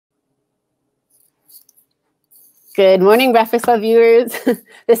Good morning, Breakfast Club viewers.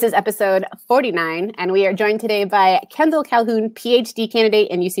 This is episode 49, and we are joined today by Kendall Calhoun, PhD candidate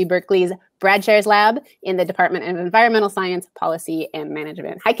in UC Berkeley's Brashares lab in the Department of Environmental Science, Policy, and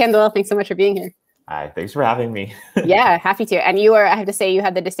Management. Hi, Kendall. Thanks so much for being here. Hi, thanks for having me. Yeah, happy to. And you are, I have to say, you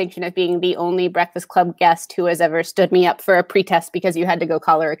had the distinction of being the only Breakfast Club guest who has ever stood me up for a pretest because you had to go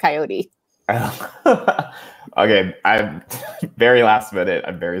collar a coyote. Okay, I'm very last minute.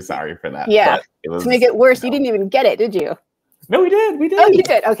 I'm very sorry for that. Yeah, to make it worse, you didn't even get it, did you? No, we did. We did. Oh, you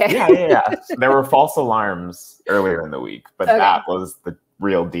did? Okay. Yeah. There were false alarms earlier in the week, but that was the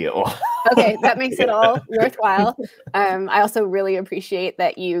real deal. Okay, that makes it all worthwhile. I also really appreciate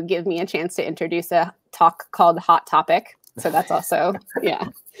that you give me a chance to introduce a talk called Hot Topic. So that's also,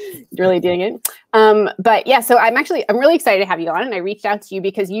 really doing it. But yeah, so I'm really excited to have you on, and I reached out to you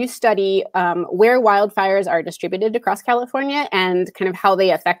because you study where wildfires are distributed across California and kind of how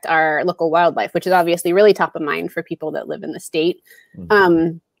they affect our local wildlife, which is obviously really top of mind for people that live in the state.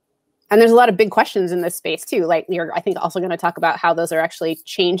 Mm-hmm. And there's a lot of big questions in this space too. Like you're, I think, also going to talk about how those are actually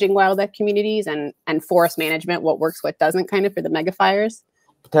changing wildlife communities and forest management, what works, what doesn't, kind of for the megafires.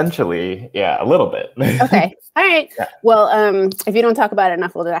 Potentially, yeah, a little bit. Okay, all right. Yeah. Well, if you don't talk about it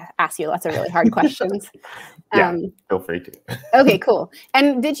enough, we'll ask you lots of really hard questions. Feel free to. Okay, cool.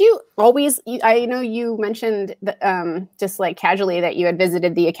 And did you always? I know you mentioned that, just like casually that you had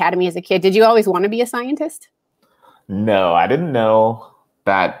visited the academy as a kid. Did you always want to be a scientist? No, I didn't know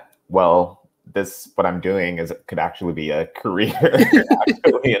that. Well, what I'm doing could actually be a career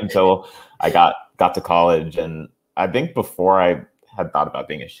actually until I got to college, and I think before I had thought about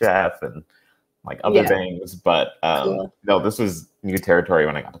being a chef and like other things, but cool. No, this was new territory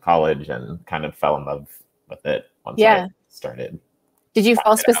when I got to college and kind of fell in love with it once I started. Did you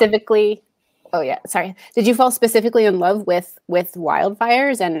fall specifically? Did you fall specifically in love with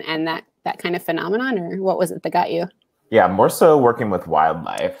wildfires and that kind of phenomenon, or what was it that got you? Yeah, more so working with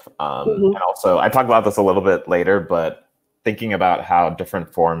wildlife. And also, I talk about this a little bit later, but thinking about how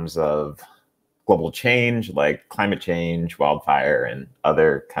different forms of global change, like climate change, wildfire, and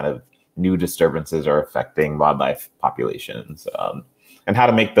other kind of new disturbances are affecting wildlife populations, and how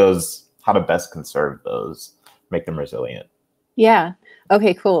to best conserve those, make them resilient. Yeah.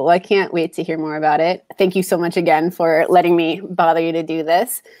 Okay, cool. Well, I can't wait to hear more about it. Thank you so much again for letting me bother you to do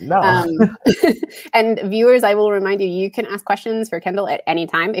this. No. And viewers, I will remind you, you can ask questions for Kendall at any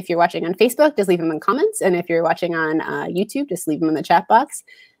time. If you're watching on Facebook, just leave them in comments. And if you're watching on YouTube, just leave them in the chat box.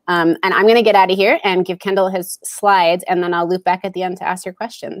 And I'm going to get out of here and give Kendall his slides, and then I'll loop back at the end to ask your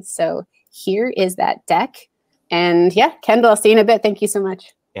questions. So here is that deck. And yeah, Kendall, I'll see you in a bit. Thank you so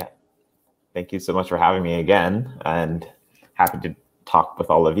much. Yeah. Thank you so much for having me again, and happy to talk with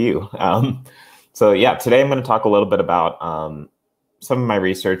all of you. So yeah, today I'm going to talk a little bit about some of my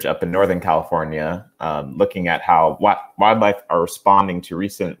research up in Northern California, looking at how wildlife are responding to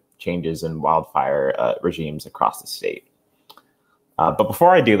recent changes in wildfire regimes across the state. But before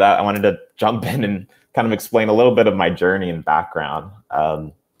I do that, I wanted to jump in and kind of explain a little bit of my journey and background.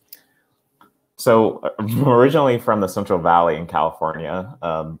 So I'm originally from the Central Valley in California,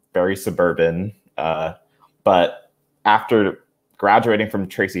 very suburban. But after graduating from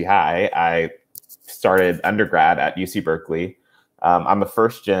Tracy High, I started undergrad at UC Berkeley. I'm a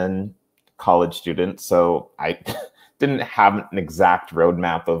first-gen college student, so I didn't have an exact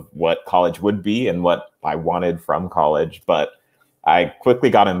roadmap of what college would be and what I wanted from college, but I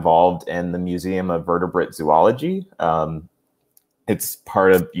quickly got involved in the Museum of Vertebrate Zoology. It's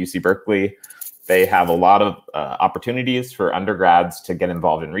part of UC Berkeley. They have a lot of opportunities for undergrads to get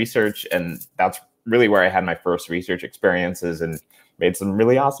involved in research, and that's really where I had my first research experiences and made some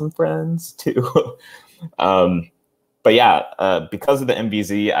really awesome friends too. But yeah, because of the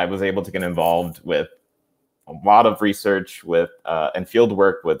MVZ, I was able to get involved with a lot of research and field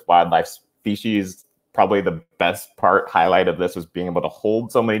work with wildlife species. Probably the best highlight of this was being able to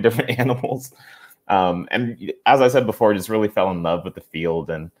hold so many different animals. And as I said before, just really fell in love with the field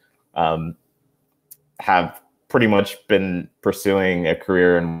and have pretty much been pursuing a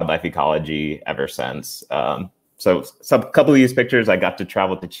career in wildlife ecology ever since. So a couple of these pictures, I got to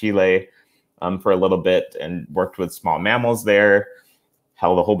travel to Chile for a little bit and worked with small mammals there,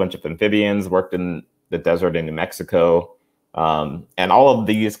 held a whole bunch of amphibians, worked in the desert in New Mexico. And all of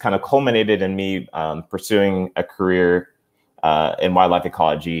these kind of culminated in me pursuing a career in wildlife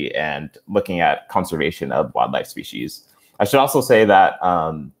ecology and looking at conservation of wildlife species. I should also say that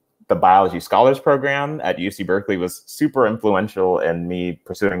the biology scholars program at UC Berkeley was super influential in me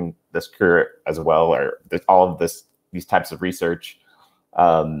pursuing this career as well, or all of these types of research.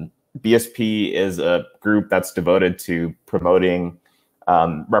 BSP is a group that's devoted to promoting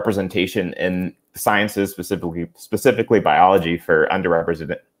representation in sciences, specifically biology, for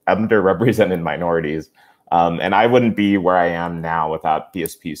underrepresented minorities. And I wouldn't be where I am now without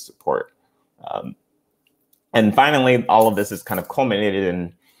BSP's support. And finally, all of this is kind of culminated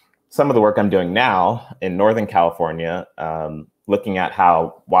in some of the work I'm doing now in Northern California, looking at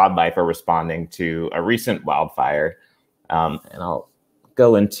how wildlife are responding to a recent wildfire. And I'll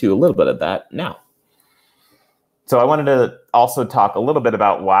go into a little bit of that now. So I wanted to also talk a little bit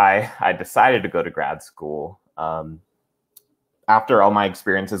about why I decided to go to grad school. After all my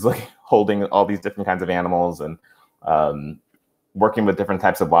experiences holding all these different kinds of animals and working with different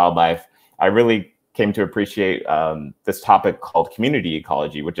types of wildlife, I really came to appreciate this topic called community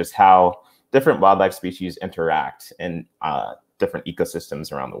ecology, which is how different wildlife species interact in different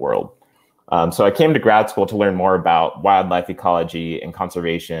ecosystems around the world. So I came to grad school to learn more about wildlife ecology and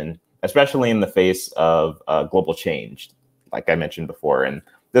conservation, especially in the face of global change, like I mentioned before. And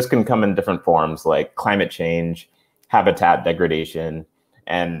this can come in different forms like climate change, habitat degradation,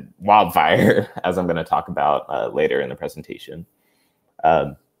 and wildfire, as I'm going to talk about later in the presentation.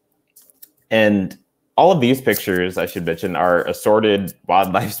 And all of these pictures, I should mention, are assorted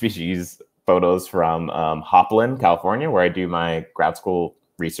wildlife species photos from Hopland, California, where I do my grad school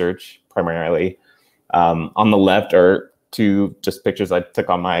research primarily. On the left are two just pictures I took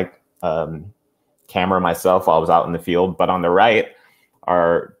on my camera myself while I was out in the field. But on the right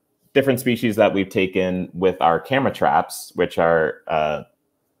are different species that we've taken with our camera traps, which are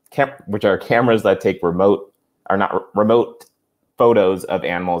cameras that take remote photos of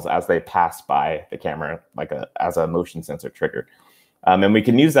animals as they pass by the camera, as a motion sensor trigger. And we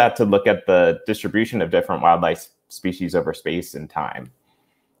can use that to look at the distribution of different wildlife species over space and time.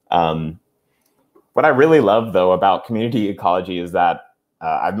 What I really love, though, about community ecology is that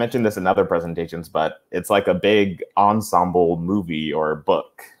I've mentioned this in other presentations, but it's like a big ensemble movie or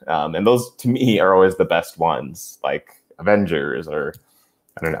book. And those, to me, are always the best ones, like Avengers or,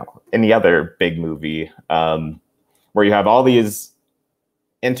 I don't know, any other big movie, where you have all these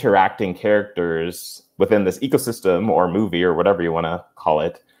interacting characters within this ecosystem or movie or whatever you want to call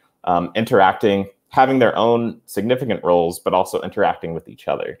it, interacting, having their own significant roles, but also interacting with each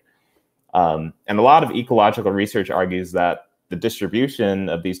other. And a lot of ecological research argues that the distribution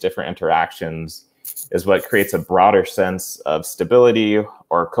of these different interactions is what creates a broader sense of stability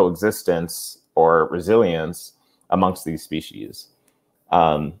or coexistence or resilience amongst these species.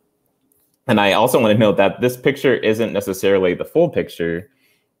 And I also want to note that this picture isn't necessarily the full picture.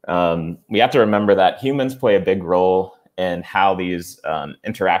 We have to remember that humans play a big role in how these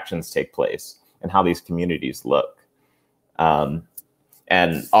interactions take place and how these communities look.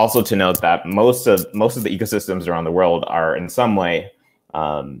 And also to note that most of the ecosystems around the world are in some way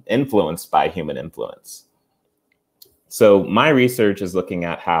influenced by human influence. So my research is looking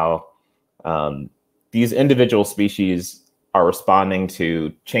at how these individual species are responding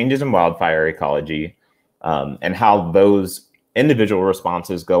to changes in wildfire ecology, and how those individual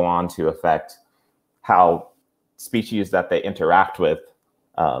responses go on to affect how species that they interact with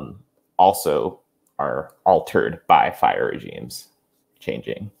also are altered by fire regimes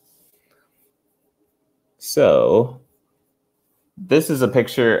changing. So this is a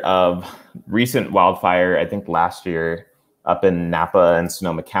picture of recent wildfire, I think last year, up in Napa and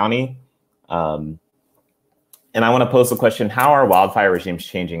Sonoma County. And I want to pose the question, how are wildfire regimes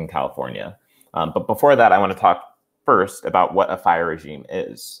changing in California? But before that, I want to talk first about what a fire regime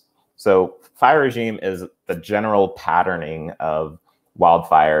is. So fire regime is the general patterning of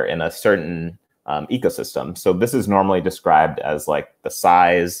wildfire in a certain ecosystem. So this is normally described as like the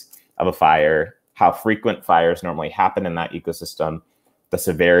size of a fire, how frequent fires normally happen in that ecosystem, the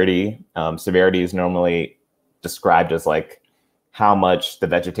severity. Severity is normally described as like how much the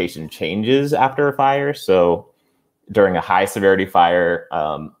vegetation changes after a fire. So during a high severity fire,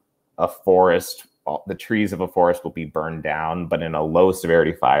 a forest, the trees of a forest will be burned down, but in a low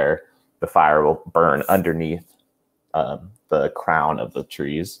severity fire, the fire will burn underneath the crown of the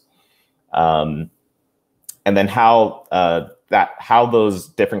trees. And then how those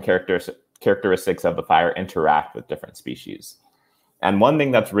different characteristics of the fire interact with different species. And one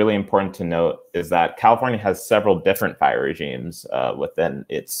thing that's really important to note is that California has several different fire regimes within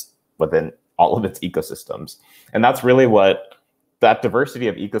all of its ecosystems. And that's really what that diversity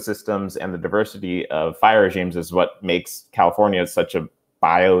of ecosystems and the diversity of fire regimes is what makes California such a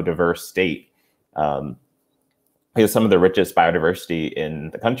biodiverse state. It has some of the richest biodiversity in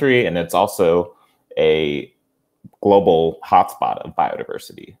the country, and it's also a global hotspot of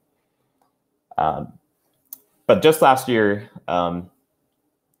biodiversity. But just last year,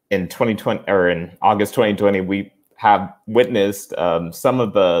 in 2020 or in August 2020, we have witnessed some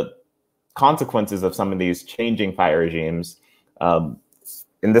of the consequences of some of these changing fire regimes.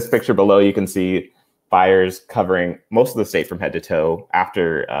 In this picture below, you can see fires covering most of the state from head to toe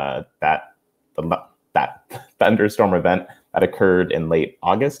after that thunderstorm event that occurred in late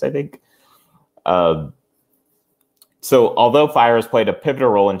August, I think. So although fires played a pivotal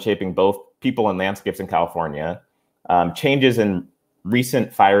role in shaping both people and landscapes in California, changes in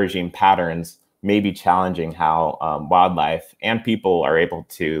recent fire regime patterns may be challenging how wildlife and people are able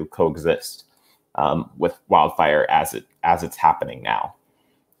to coexist with wildfire as it's happening now.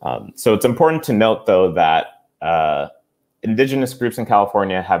 So it's important to note, though, that indigenous groups in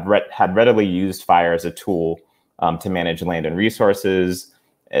California had readily used fire as a tool to manage land and resources,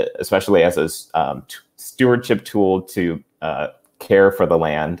 especially as a stewardship tool to care for the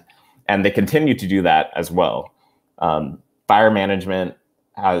land. And they continue to do that as well. Fire management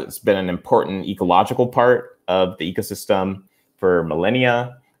has been an important ecological part of the ecosystem for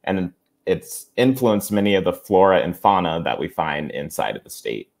millennia, and it's influenced many of the flora and fauna that we find inside of the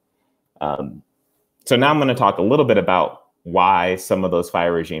state. So now I'm going to talk a little bit about why some of those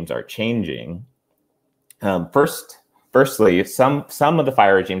fire regimes are changing. Firstly, some of the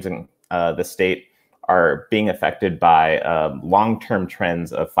fire regimes in the state are being affected by long-term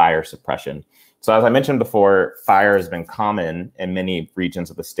trends of fire suppression. So as I mentioned before, fire has been common in many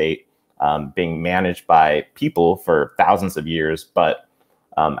regions of the state, being managed by people for thousands of years. But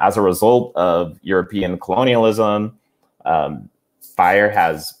as a result of European colonialism, fire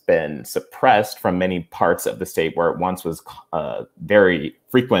has been suppressed from many parts of the state where it once was very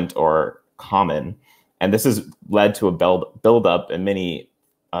frequent or common. And this has led to a buildup in many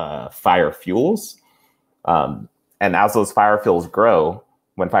fire fuels. And as those fire fuels grow,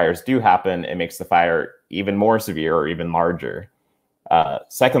 when fires do happen, it makes the fire even more severe or even larger.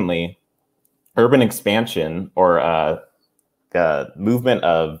 Secondly, urban expansion or the movement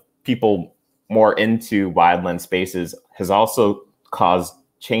of people more into wildland spaces has also caused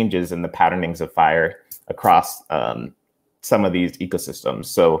changes in the patternings of fire across some of these ecosystems.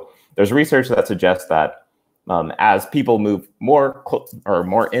 So there's research that suggests that as people move more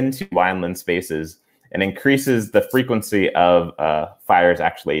into wildland spaces, it increases the frequency of fires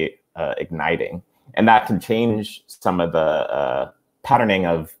actually igniting. And that can change some of the patterning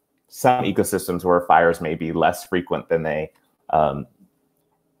of some ecosystems where fires may be less frequent than they,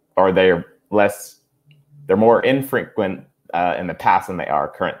 or they're more infrequent in the past than they are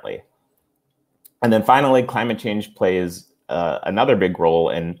currently. And then finally, climate change plays another big role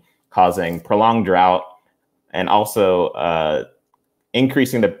in causing prolonged drought and also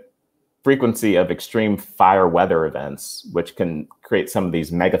increasing the frequency of extreme fire weather events, which can create some of these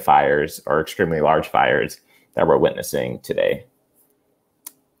megafires or extremely large fires that we're witnessing today.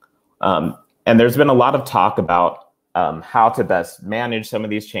 And there's been a lot of talk about how to best manage some of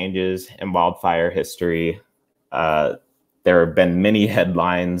these changes in wildfire history. There have been many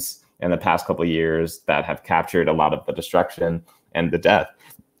headlines in the past couple of years that have captured a lot of the destruction and the death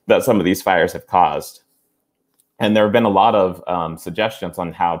that some of these fires have caused. And there have been a lot of suggestions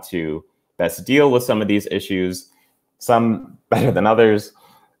on how to best deal with some of these issues, some better than others.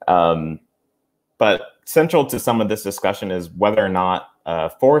 But central to some of this discussion is whether or not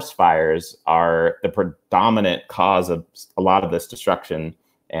forest fires are the predominant cause of a lot of this destruction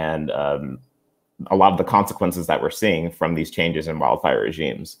and a lot of the consequences that we're seeing from these changes in wildfire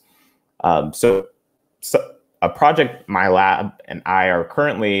regimes. So a project my lab and I are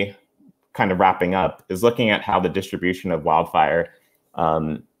currently kind of wrapping up is looking at how the distribution of wildfires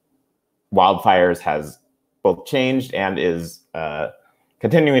has both changed and is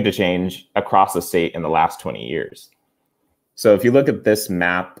continuing to change across the state in the last 20 years. So if you look at this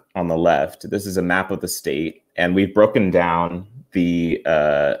map on the left, this is a map of the state, and we've broken down the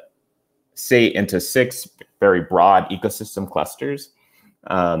state into 6 very broad ecosystem clusters.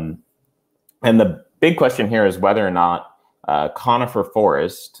 And the big question here is whether or not conifer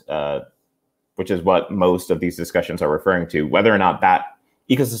forest, which is what most of these discussions are referring to, whether or not that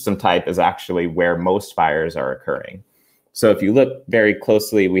ecosystem type is actually where most fires are occurring. So if you look very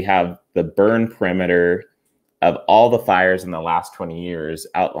closely, we have the burn perimeter of all the fires in the last 20 years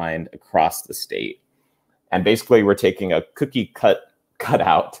outlined across the state. And basically we're taking a cookie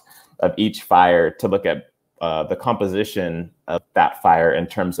cutout of each fire to look at the composition of that fire in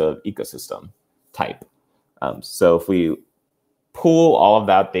terms of ecosystem type. So if we pull all of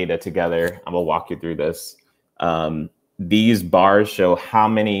that data together, I will walk you through this. These bars show how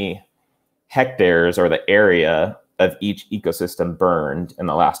many hectares or the area of each ecosystem burned in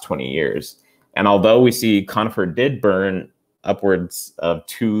the last 20 years. And although we see conifer did burn upwards of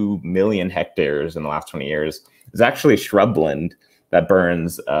 2 million hectares in the last 20 years, is actually shrubland that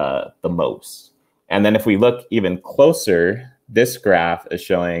burns the most. And then if we look even closer, this graph is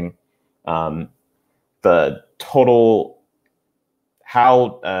showing the total,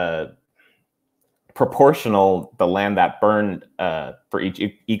 how proportional the land that burned for each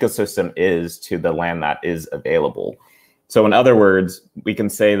ecosystem is to the land that is available. So in other words, we can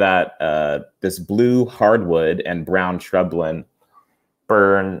say that this blue hardwood and brown shrubland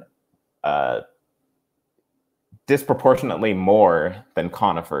burn disproportionately more than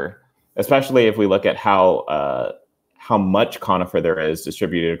conifer, especially if we look at how much conifer there is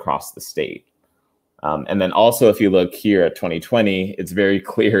distributed across the state. And then also, if you look here at 2020, it's very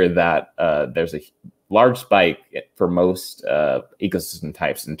clear that there's a large spike for most ecosystem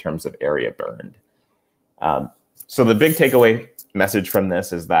types in terms of area burned. So the big takeaway message from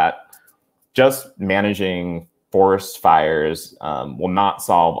this is that just managing forest fires will not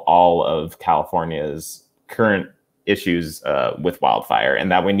solve all of California's current issues with wildfire,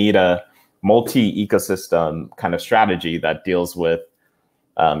 and that we need a multi-ecosystem kind of strategy that deals with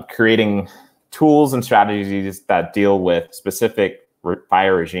creating tools and strategies that deal with specific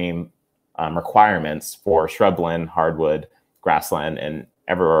fire regime requirements for shrubland, hardwood, grassland, and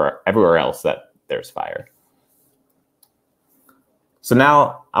everywhere else that there's fire. So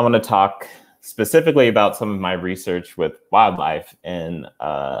now I want to talk specifically about some of my research with wildlife in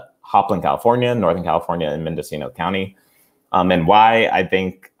Hopland, California, Northern California, and Mendocino County, and why I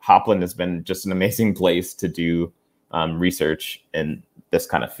think Hopland has been just an amazing place to do research in this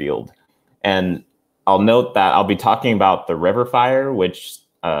kind of field. And I'll note that I'll be talking about the river fire, which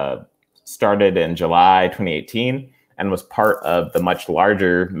started in July 2018 and was part of the much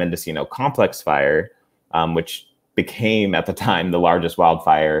larger Mendocino complex fire, which became at the time the largest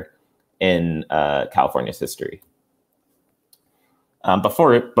wildfire in California's history. But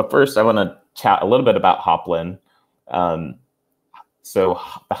first, I want to chat a little bit about Hopland. So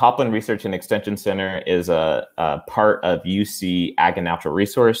the Hopland Research and Extension Center is a part of UC Ag and Natural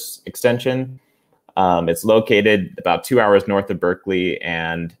Resource Extension. It's located about 2 hours north of Berkeley,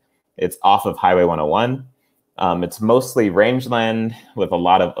 and it's off of Highway 101. It's mostly rangeland with a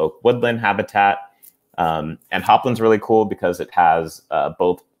lot of oak woodland habitat. And Hopland's really cool because it has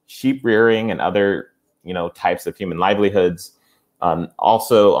both sheep rearing and other types of human livelihoods,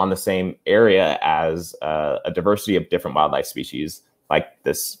 also on the same area as a diversity of different wildlife species, like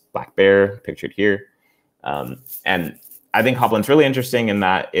this black bear pictured here. And I think Hopland's really interesting in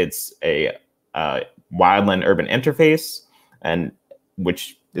that it's a wildland urban interface, and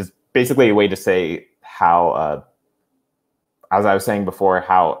which is basically a way to say how, as I was saying before,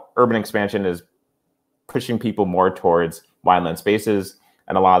 how urban expansion is pushing people more towards wildland spaces,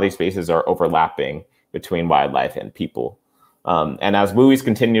 and a lot of these spaces are overlapping between wildlife and people. And as WUIs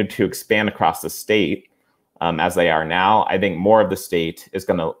continue to expand across the state, as they are now, I think more of the state is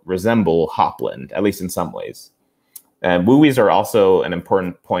going to resemble Hopland, at least in some ways. And WUIs are also an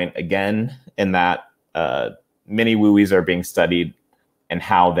important point, again, in that many WUIs are being studied and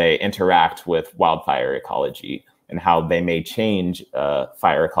how they interact with wildfire ecology and how they may change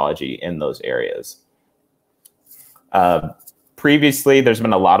fire ecology in those areas. Previously, there's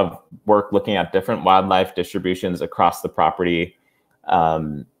been a lot of work looking at different wildlife distributions across the property.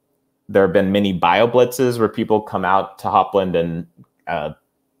 There have been many bioblitzes where people come out to Hopland and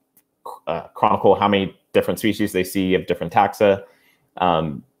chronicle how many different species they see of different taxa.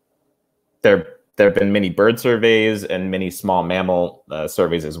 There have been many bird surveys and many small mammal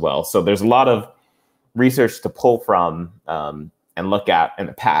surveys as well. So there's a lot of research to pull from and look at in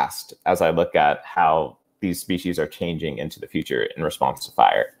the past as I look at how these species are changing into the future in response to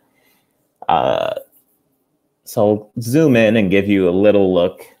fire. So I'll zoom in and give you a little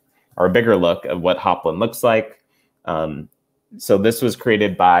look or a bigger look of what Hopland looks like. So this was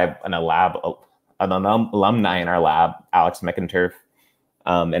created by an alumni in our lab, Alex McInturf.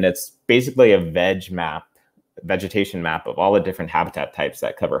 And it's basically a vegetation map of all the different habitat types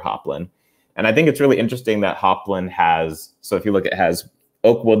that cover Hopland. And I think it's really interesting that Hopland has, so if you look, it has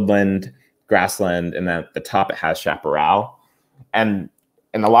oak woodland, grassland, and then at the top it has chaparral. And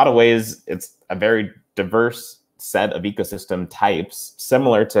in a lot of ways, it's a very diverse set of ecosystem types,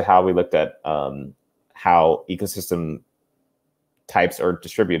 similar to how we looked at how ecosystem types are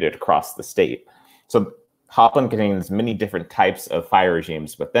distributed across the state. So Hopland contains many different types of fire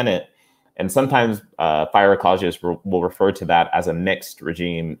regimes within it. And sometimes fire ecologists will refer to that as a mixed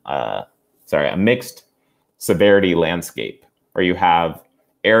regime, a mixed severity landscape, where you have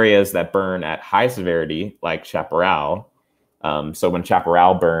areas that burn at high severity, like chaparral. So when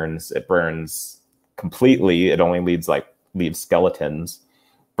chaparral burns, it burns completely. It only leaves skeletons.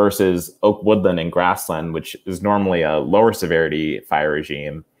 versus oak woodland and grassland, which is normally a lower severity fire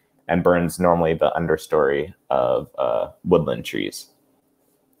regime and burns normally the understory of woodland trees.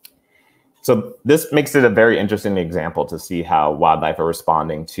 So this makes it a very interesting example to see how wildlife are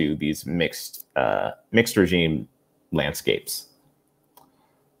responding to these mixed regime landscapes.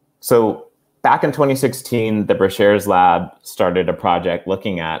 So back in 2016, the Brashares lab started a project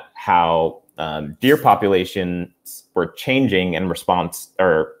looking at how deer populations were changing in response,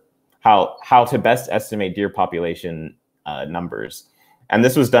 or how to best estimate deer population numbers. And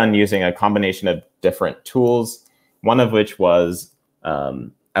this was done using a combination of different tools, one of which was,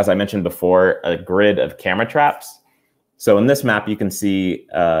 as I mentioned before, a grid of camera traps. So in this map, you can see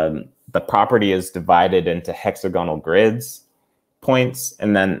the property is divided into hexagonal grids, points,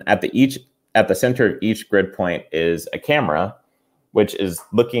 and then at the center of each grid point is a camera, which is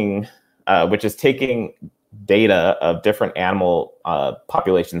taking data of different animal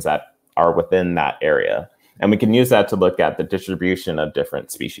populations that are within that area. And we can use that to look at the distribution of different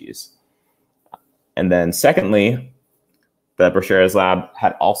species. And then secondly, the Brashares lab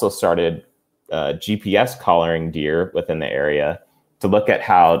had also started GPS collaring deer within the area to look at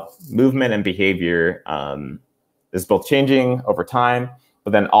how movement and behavior is both changing over time,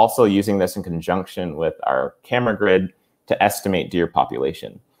 but then also using this in conjunction with our camera grid to estimate deer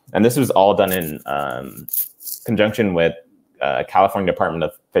population. And this was all done in conjunction with California Department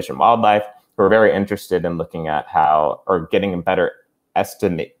of Fish and Wildlife, who are very interested in looking at how, or getting a better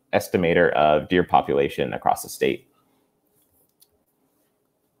estimator of deer population across the state.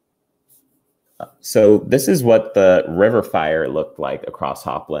 So this is what the river fire looked like across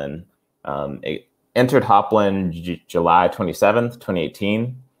Hopland. It entered Hopland July 27th,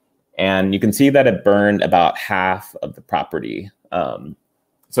 2018. And you can see that it burned about half of the property.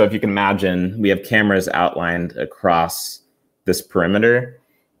 So if you can imagine, we have cameras outlined across this perimeter,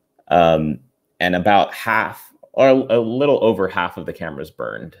 and about half, or a little over half of the cameras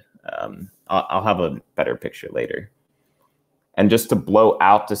burned. I'll have a better picture later. And just to blow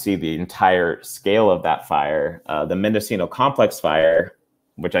out to see the entire scale of that fire, the Mendocino Complex fire,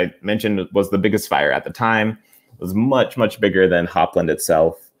 which I mentioned was the biggest fire at the time, was much, much bigger than Hopland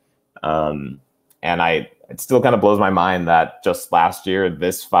itself. And it still kind of blows my mind that just last year,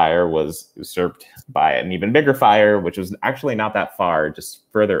 this fire was usurped by an even bigger fire, which was actually not that far, just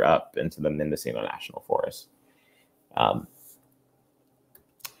further up into the Mendocino National Forest.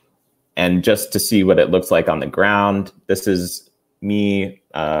 And just to see what it looks like on the ground, this is me,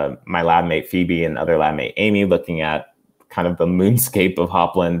 my lab mate Phoebe, and other lab mate Amy looking at kind of the moonscape of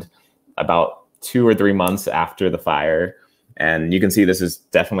Hopland about 2 or 3 months after the fire. And you can see this is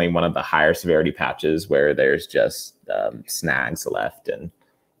definitely one of the higher severity patches where there's just snags left and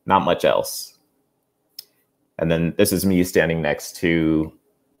not much else. And then this is me standing next to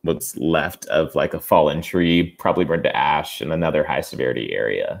what's left of like a fallen tree, probably burned to ash, in another high severity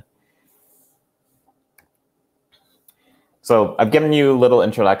area. So I've given you a little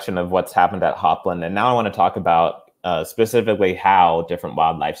introduction of what's happened at Hopland, and now I want to talk about specifically how different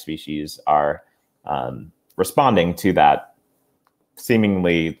wildlife species are responding to that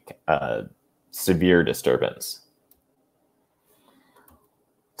seemingly severe disturbance.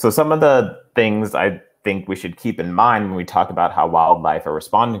 So some of the things I think we should keep in mind when we talk about how wildlife are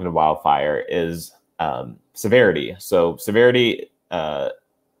responding to wildfire is severity. So severity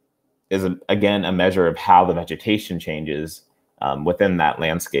is, again, a measure of how the vegetation changes within that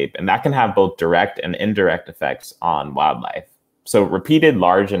landscape. And that can have both direct and indirect effects on wildlife. So repeated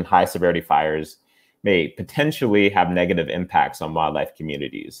large and high severity fires may potentially have negative impacts on wildlife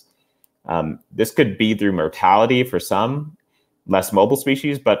communities. This could be through mortality for some less mobile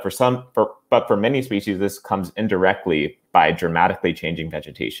species, but for many species, this comes indirectly by dramatically changing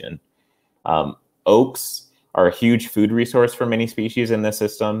vegetation. Oaks are a huge food resource for many species in this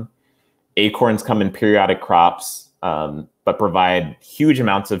system. Acorns come in periodic crops, but provide huge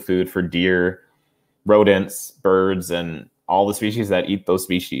amounts of food for deer, rodents, birds, and all the species that eat those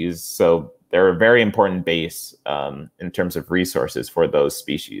species. So they're a very important base in terms of resources for those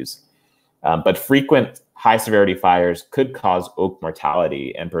species. But frequent high severity fires could cause oak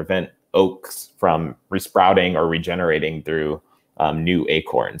mortality and prevent oaks from resprouting or regenerating through new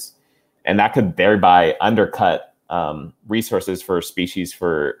acorns. And that could thereby undercut resources for species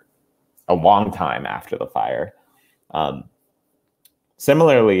for a long time after the fire.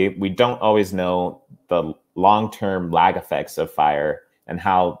 Similarly, we don't always know the long-term lag effects of fire and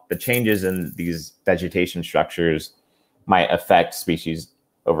how the changes in these vegetation structures might affect species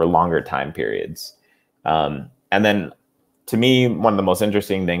over longer time periods. And then, to me, one of the most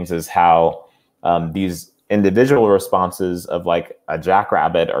interesting things is how these individual responses of like a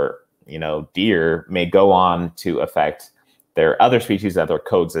jackrabbit or, deer may go on to affect their other species that they're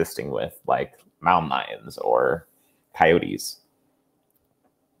coexisting with, like mountain lions or coyotes.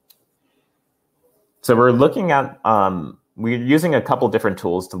 So we're looking at, we're using a couple different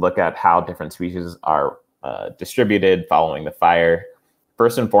tools to look at how different species are distributed following the fire.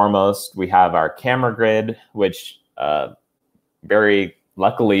 First and foremost, we have our camera grid, which very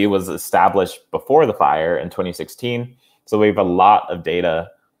luckily was established before the fire in 2016. So we have a lot of data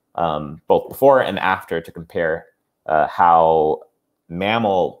both before and after to compare how the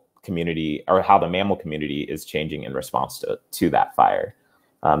mammal community is changing in response to that fire.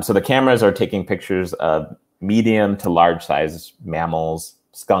 So the cameras are taking pictures of medium to large size mammals,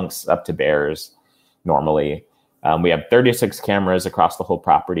 skunks up to bears normally. We have 36 cameras across the whole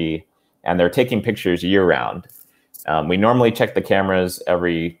property, and they're taking pictures year round. We normally check the cameras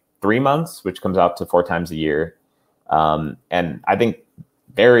every 3 months, which comes out to 4 times a year. And I think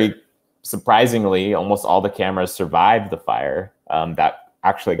very surprisingly, almost all the cameras survived the fire that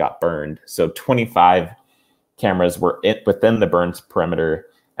actually got burned. So 25 cameras were within the burn's perimeter,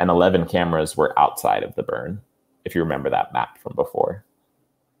 and 11 cameras were outside of the burn, if you remember that map from before.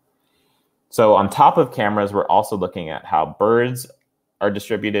 So on top of cameras, we're also looking at how birds are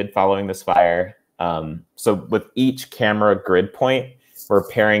distributed following this fire. So with each camera grid point, we're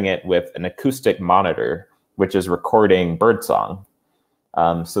pairing it with an acoustic monitor, which is recording birdsong.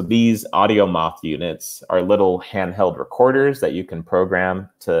 So these audio moth units are little handheld recorders that you can program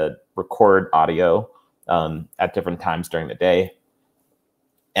to record audio at different times during the day.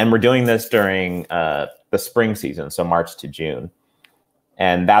 And we're doing this during the spring season, so March to June.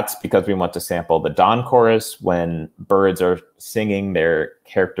 And that's because we want to sample the dawn chorus when birds are singing their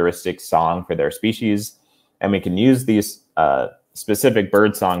characteristic song for their species. And we can use these specific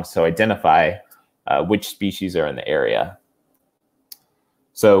bird songs to identify which species are in the area.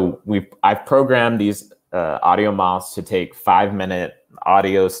 So I've programmed these audio moths to take 5-minute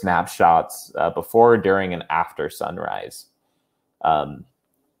audio snapshots before, during, and after sunrise.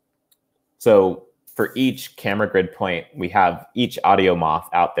 So for each camera grid point, we have each audio moth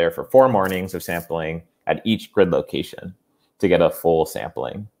out there for 4 mornings of sampling at each grid location to get a full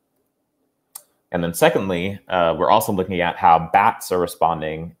sampling. And then secondly, we're also looking at how bats are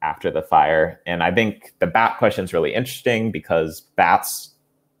responding after the fire. And I think the bat question is really interesting because bats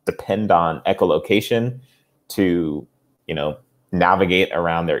depend on echolocation to, navigate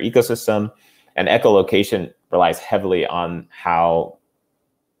around their ecosystem. And echolocation relies heavily on how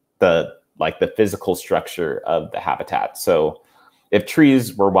the physical structure of the habitat. So if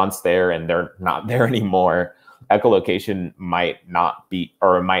trees were once there and they're not there anymore, echolocation might not be,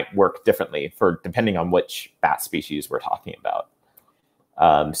 or it might work differently depending on which bat species we're talking about.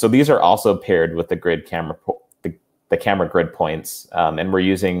 So these are also paired with the grid camera, the camera grid points, and we're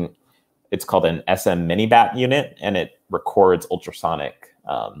using, it's called an SM mini bat unit, and it records ultrasonic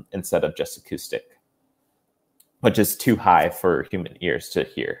instead of just acoustic, which is too high for human ears to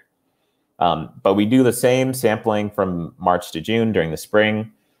hear. But we do the same sampling from March to June during the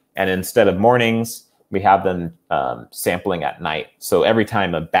spring. And instead of mornings, we have them sampling at night. So every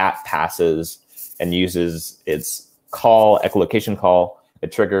time a bat passes and uses its echolocation call,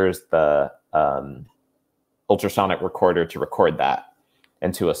 it triggers the ultrasonic recorder to record that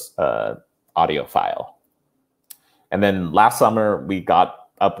into a audio file. And then last summer, we got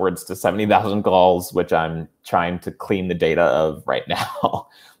upwards to 70,000 calls, which I'm trying to clean the data of right now.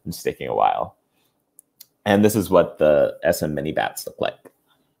 It's taking a while. And this is what the SM mini bats look like.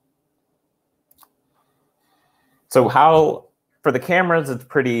 So for the cameras, it's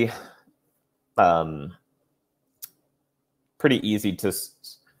pretty easy to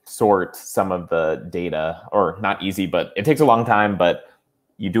sort some of the data, or not easy, but it takes a long time, but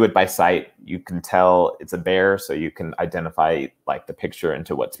you do it by sight. You can tell it's a bear, so you can identify the picture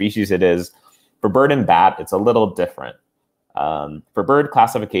into what species it is. For bird and bat, it's a little different. For bird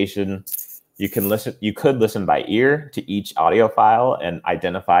classification, you could listen by ear to each audio file and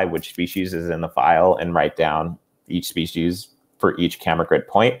identify which species is in the file and write down each species for each camera grid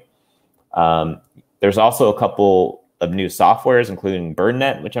point. There's also a couple of new softwares, including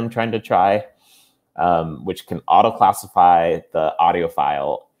BirdNet, which I'm trying to try, which can auto-classify the audio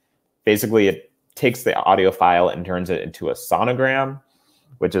file. Basically, it takes the audio file and turns it into a sonogram,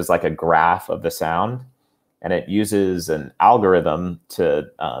 which is like a graph of the sound. And it uses an algorithm to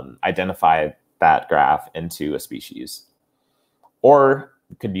identify that graph into a species. Or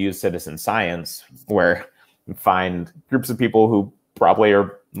you could use citizen science, where you find groups of people who probably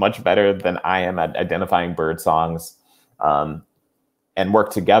are much better than I am at identifying bird songs, and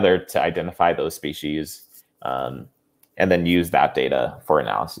work together to identify those species and then use that data for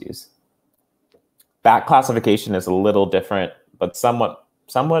analyses. Bat classification is a little different, but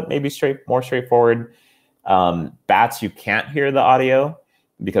somewhat maybe more straightforward. Bats, you can't hear the audio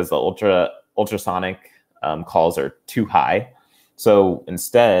because the ultrasonic calls are too high. So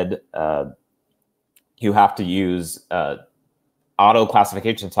instead, you have to use auto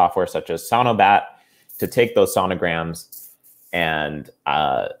classification software such as Sonobat to take those sonograms and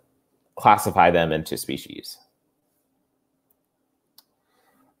classify them into species.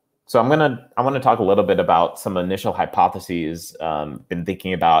 So I want to talk a little bit about some initial hypotheses been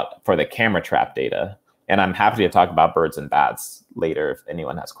thinking about for the camera trap data. And I'm happy to talk about birds and bats later if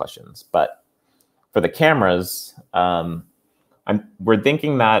anyone has questions. But for the cameras, we're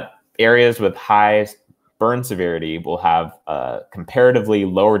thinking that areas with high burn severity will have comparatively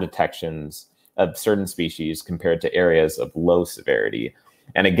lower detections of certain species compared to areas of low severity.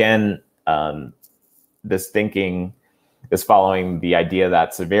 And again, this thinking is following the idea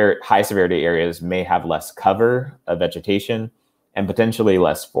that high severity areas may have less cover of vegetation and potentially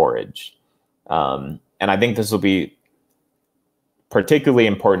less forage. And I think this will be particularly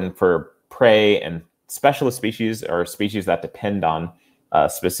important for prey and specialist species or species that depend on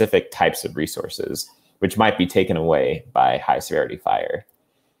specific types of resources, which might be taken away by high severity fire.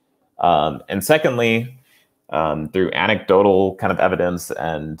 And secondly, through anecdotal kind of evidence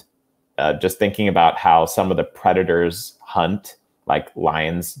and just thinking about how some of the predators hunt, like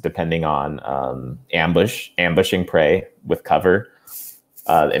lions, depending on ambushing prey with cover.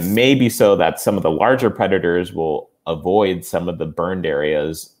 It may be so that some of the larger predators will avoid some of the burned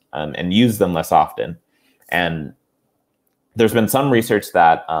areas and use them less often. And there's been some research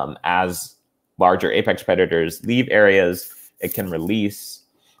that as larger apex predators leave areas, it can release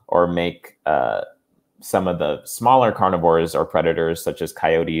or make some of the smaller carnivores or predators, such as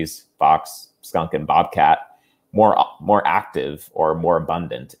coyotes, fox, skunk, and bobcat, more active or more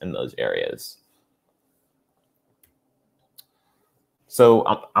abundant in those areas. So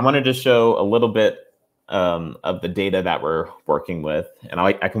I wanted to show a little bit of the data that we're working with, and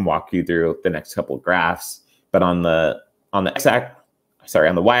I can walk you through the next couple of graphs. But on the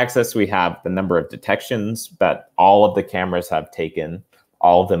y-axis, we have the number of detections that all of the cameras have taken,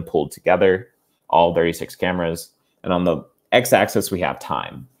 all of them pulled together, all 36 cameras. And on the x-axis, we have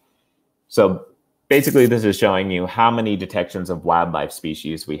time. So basically, this is showing you how many detections of wildlife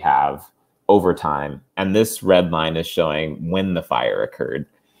species we have over time. And this red line is showing when the fire occurred.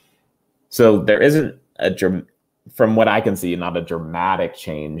 So there isn't from what I can see, not a dramatic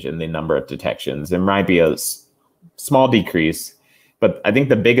change in the number of detections. There might be a small decrease, but I think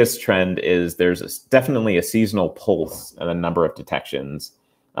the biggest trend is there's definitely a seasonal pulse in the number of detections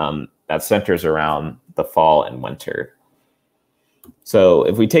that centers around the fall and winter. So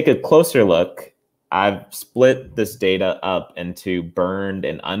if we take a closer look, I've split this data up into burned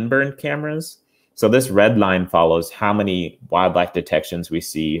and unburned cameras. So this red line follows how many wildlife detections we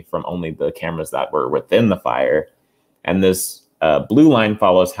see from only the cameras that were within the fire. And this blue line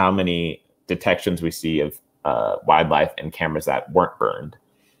follows how many detections we see of wildlife in cameras that weren't burned.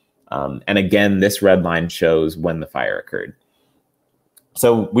 And again, this red line shows when the fire occurred.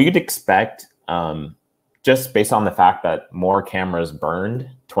 So we could expect, just based on the fact that more cameras burned,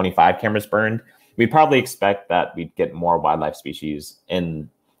 25 cameras burned, we'd probably expect that we'd get more wildlife species in,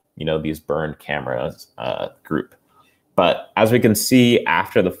 these burned cameras group. But as we can see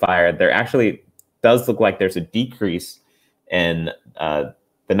after the fire, there actually does look like there's a decrease in the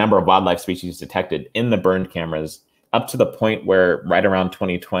number of wildlife species detected in the burned cameras up to the point where right around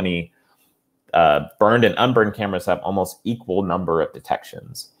 2020, burned and unburned cameras have almost equal number of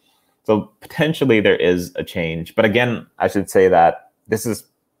detections. So potentially there is a change. But again, I should say that this is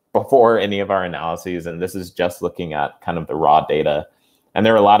before any of our analyses, and this is just looking at kind of the raw data. And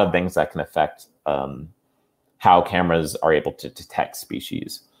there are a lot of things that can affect how cameras are able to detect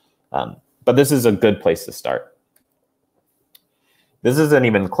species. But this is a good place to start. This is an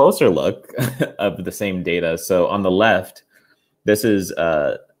even closer look of the same data. So on the left, this is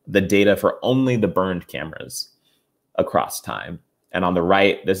the data for only the burned cameras across time. And on the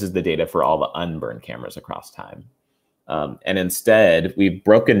right, this is the data for all the unburned cameras across time. And instead, we've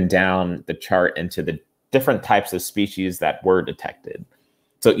broken down the chart into the different types of species that were detected.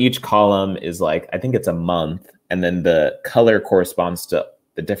 So each column is like, I think it's a month, and then the color corresponds to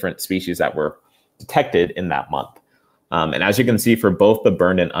the different species that were detected in that month. And as you can see, for both the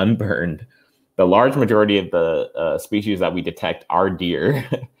burned and unburned, the large majority of the species that we detect are deer.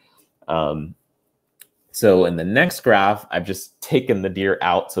 So in the next graph, I've just taken the deer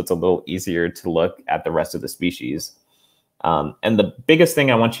out so it's a little easier to look at the rest of the species. And the biggest thing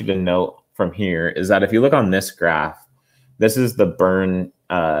I want you to note from here is that if you look on this graph, this is the burn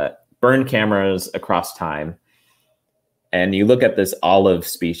cameras across time. And you look at this olive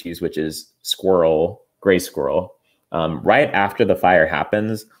species, which is squirrel, gray squirrel. Right after the fire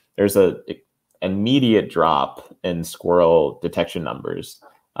happens, there's an immediate drop in squirrel detection numbers,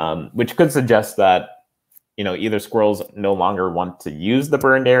 which could suggest that either squirrels no longer want to use the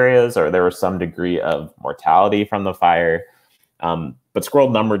burned areas, or there was some degree of mortality from the fire. But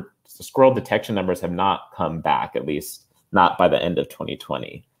squirrel detection numbers have not come back, at least not by the end of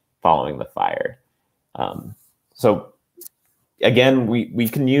 2020, following the fire. So again, we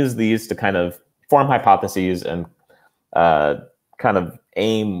can use these to kind of form hypotheses and kind of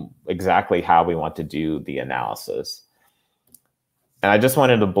aim exactly how we want to do the analysis. And I just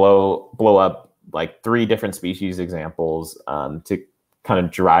wanted to blow up like 3 different species examples to kind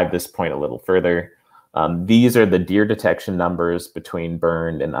of drive this point a little further. These are the deer detection numbers between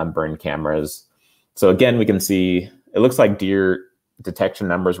burned and unburned cameras. So again, we can see it looks like deer detection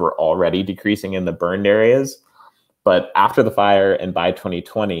numbers were already decreasing in the burned areas, but after the fire and by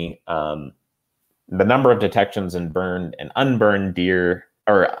 2020, the number of detections in burned and unburned deer,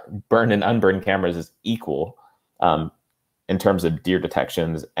 or burned and unburned cameras, is equal in terms of deer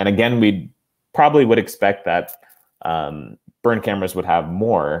detections. And again, we probably would expect that burned cameras would have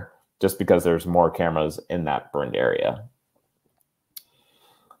more, just because there's more cameras in that burned area.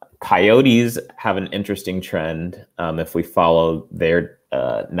 Coyotes have an interesting trend if we follow their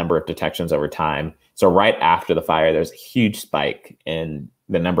number of detections over time. So right after the fire, there's a huge spike in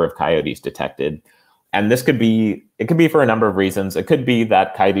the number of coyotes detected. And it could be for a number of reasons. It could be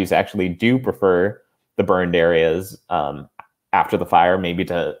that coyotes actually do prefer the burned areas after the fire.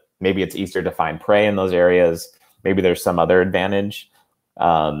 Maybe it's easier to find prey in those areas. Maybe there's some other advantage.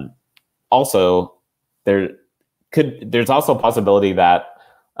 Also, there's also a possibility that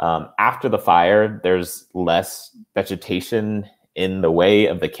after the fire, there's less vegetation in the way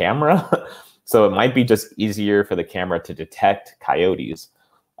of the camera. So it might be just easier for the camera to detect coyotes.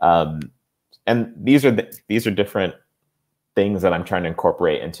 And these are different things that I'm trying to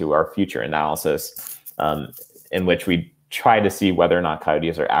incorporate into our future analysis, in which we try to see whether or not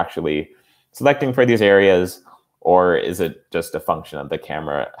coyotes are actually selecting for these areas, or is it just a function of the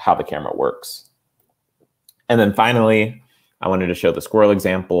camera, how the camera works. And then finally, I wanted to show the squirrel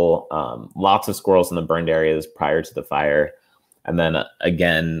example. Lots of squirrels in the burned areas prior to the fire. And then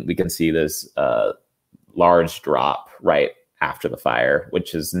again, we can see this large drop right after the fire,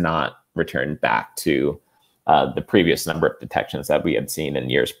 which has not returned back to the previous number of detections that we had seen in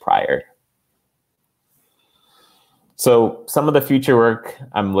years prior. So some of the future work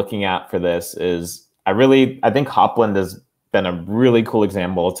I'm looking at for this is, I think Hopland has been a really cool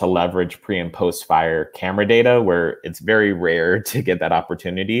example to leverage pre and post fire camera data, where it's very rare to get that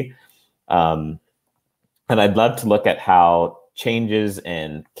opportunity. And I'd love to look at how changes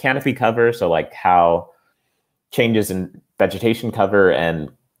in canopy cover, so like how changes in vegetation cover and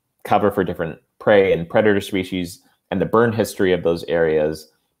cover for different prey and predator species and the burn history of those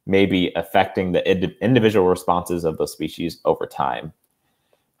areas may be affecting the individual responses of those species over time.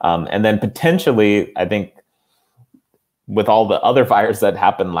 And then potentially, I think with all the other fires that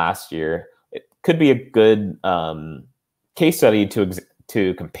happened last year, it could be a good case study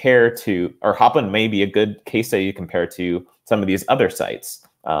to compare to, or Hopland may be a good case study to compare to some of these other sites.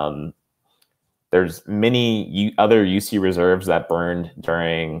 There's many other UC reserves that burned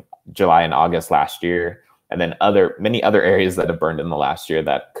during July and August last year, and then many other areas that have burned in the last year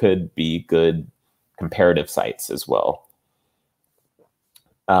that could be good comparative sites as well.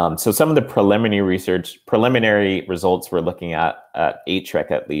 So some of the preliminary results we're looking at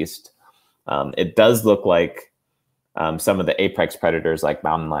HREC at least, it does look like some of the apex predators like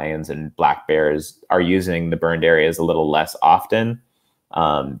mountain lions and black bears are using the burned areas a little less often.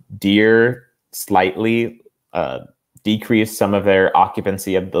 Deer slightly decrease some of their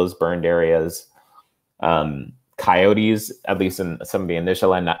occupancy of those burned areas. Coyotes, at least in some of the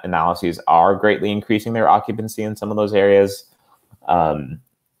initial analyses, are greatly increasing their occupancy in some of those areas. And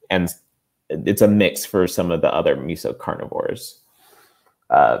it's a mix for some of the other mesocarnivores.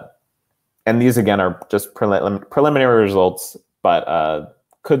 And these, again, are just preliminary results, but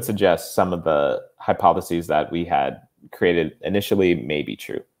could suggest some of the hypotheses that we had created initially may be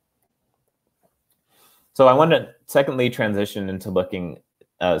true. So I want to secondly transition into looking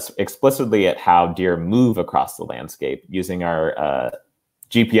explicitly at how deer move across the landscape using our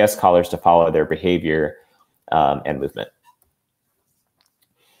GPS collars to follow their behavior and movement.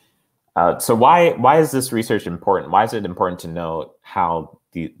 So why is this research important? Why is it important to know how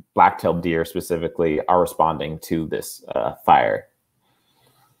the black-tailed deer specifically are responding to this fire?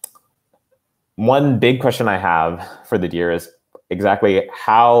 one big question I have for the deer is exactly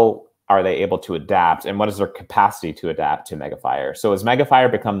how are they able to adapt, and what is their capacity to adapt to megafire? So as megafire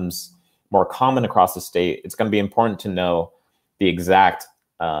becomes more common across the state, it's going to be important to know the exact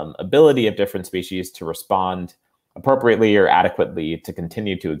ability of different species to respond appropriately or adequately to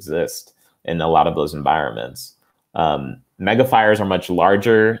continue to exist in a lot of those environments. Megafires are much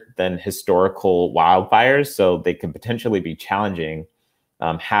larger than historical wildfires, so they can potentially be challenging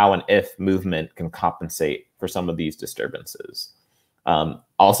how and if movement can compensate for some of these disturbances.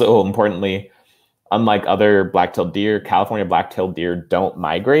 Also, importantly, unlike other black-tailed deer, California black-tailed deer don't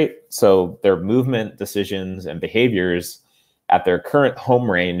migrate, so their movement decisions and behaviors at their current home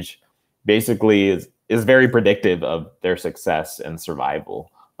range basically is very predictive of their success and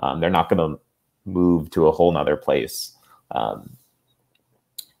survival. They're not going to move to a whole nother place.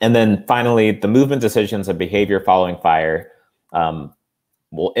 And then finally, the movement decisions and behavior following fire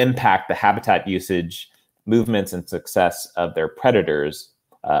will impact the habitat usage, movements, and success of their predators,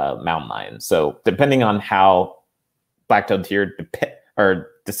 mountain lions. So depending on how black-tailed deer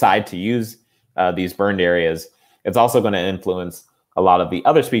decide to use these burned areas, it's also going to influence a lot of the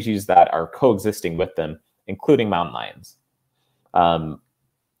other species that are coexisting with them, including mountain lions.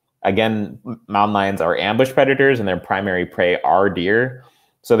 Again, mountain lions are ambush predators, and their primary prey are deer.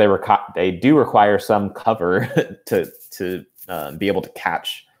 So they do require some cover to be able to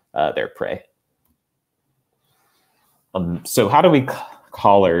catch their prey. So how do we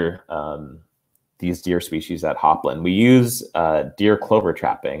collar these deer species at Hopland? We use deer clover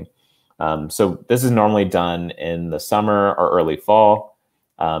trapping. So this is normally done in the summer or early fall.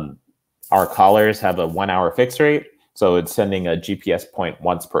 Our collars have a 1 hour fixed rate, so it's sending a GPS point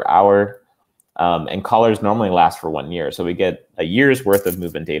once per hour. And collars normally last for 1 year. So we get a year's worth of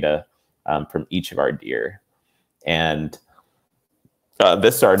movement data from each of our deer. And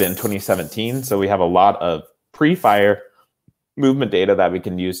this started in 2017. So we have a lot of pre-fire movement data that we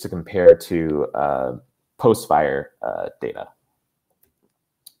can use to compare to post-fire data.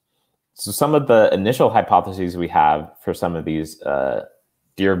 So some of the initial hypotheses we have for some of these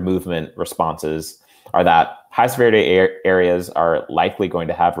deer movement responses are that high severity areas are likely going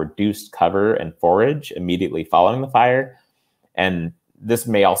to have reduced cover and forage immediately following the fire. And this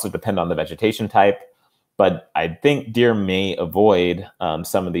may also depend on the vegetation type, but I think deer may avoid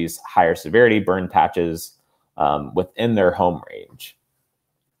some of these higher severity burn patches within their home range.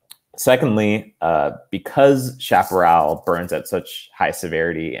 Secondly, because chaparral burns at such high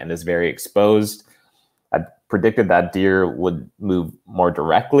severity and is very exposed, I predicted that deer would move more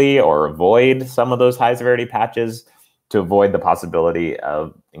directly or avoid some of those high severity patches to avoid the possibility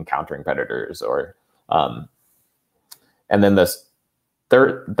of encountering predators. And then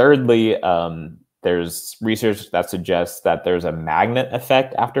thirdly, there's research that suggests that there's a magnet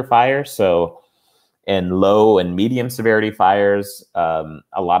effect after fire. So in low and medium severity fires, a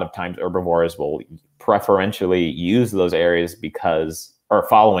lot of times herbivores will preferentially use those areas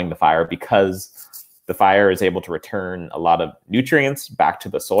following the fire, because the fire is able to return a lot of nutrients back to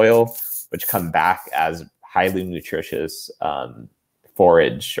the soil, which come back as highly nutritious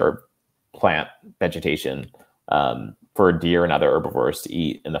forage or plant vegetation for deer and other herbivores to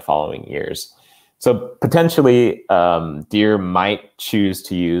eat in the following years. So potentially, deer might choose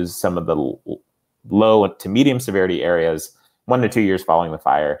to use some of the low to medium severity areas 1 to 2 years following the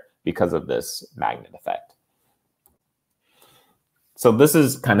fire because of this magnet effect. So this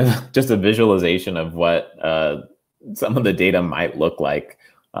is kind of just a visualization of what some of the data might look like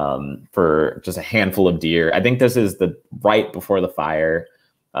for just a handful of deer. I think this is the right before the fire.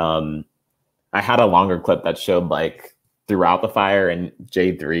 I had a longer clip that showed like throughout the fire, and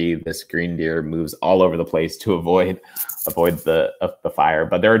J3, this green deer, moves all over the place to avoid the fire.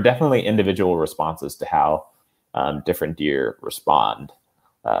 But there are definitely individual responses to how different deer respond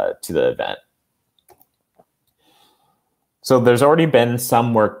to the event. So there's already been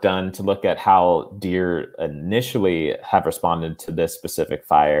some work done to look at how deer initially have responded to this specific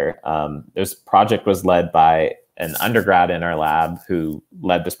fire. This project was led by an undergrad in our lab who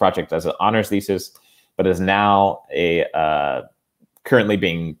led this project as an honors thesis, but is now currently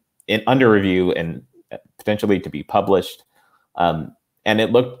being under review and potentially to be published. And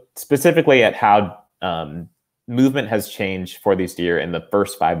it looked specifically at how movement has changed for these deer in the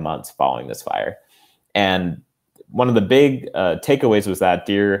first 5 months following this fire. And one of the big takeaways was that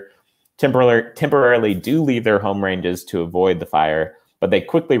deer temporarily do leave their home ranges to avoid the fire, but they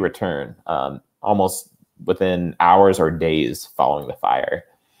quickly return almost within hours or days following the fire.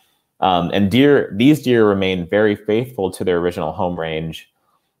 And these deer remain very faithful to their original home range,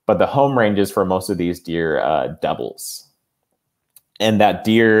 but the home ranges for most of these deer doubles. and that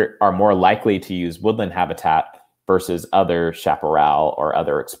deer are more likely to use woodland habitat versus other chaparral or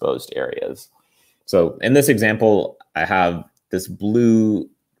other exposed areas. So in this example, I have this blue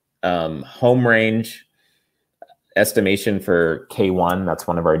home range estimation for K1. That's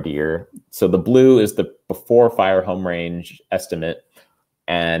one of our deer. So the blue is the before fire home range estimate,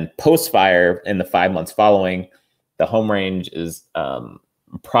 and post fire in the 5 months following, the home range is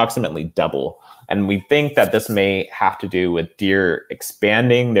approximately double. And we think that this may have to do with deer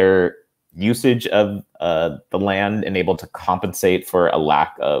expanding their usage of the land and able to compensate for a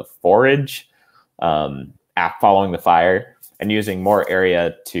lack of forage following the fire, and using more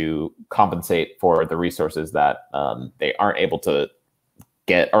area to compensate for the resources that they aren't able to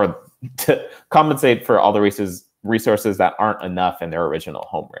get, or to compensate for all the resources that aren't enough in their original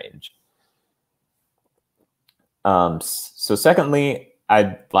home range. So secondly,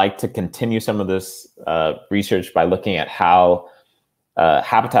 I'd like to continue some of this research by looking at how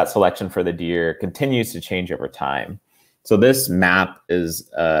habitat selection for the deer continues to change over time. So this map is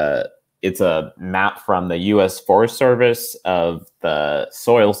it's a map from the U.S. Forest Service of the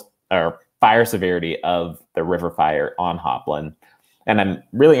soils or fire severity of the river fire on Hopland. And I'm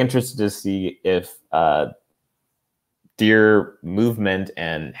really interested to see if deer movement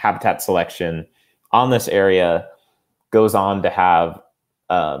and habitat selection on this area goes on to have,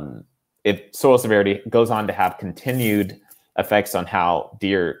 if soil severity goes on to have continued effects on how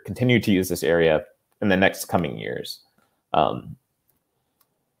deer continue to use this area in the next coming years.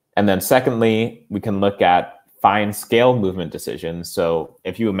 And then secondly, we can look at fine scale movement decisions. So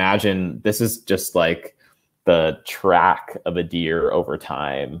if you imagine this is just like the track of a deer over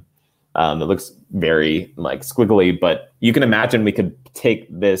time, it looks very like squiggly, but you can imagine we could take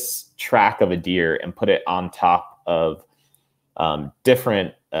this track of a deer and put it on top of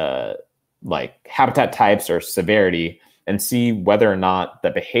different like habitat types or severity, and see whether or not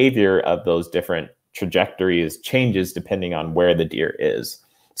the behavior of those different trajectories changes depending on where the deer is.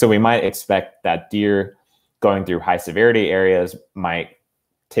 So we might expect that deer going through high severity areas might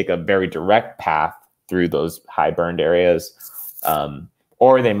take a very direct path through those high burned areas,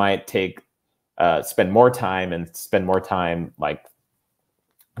 or they might take spend more time like,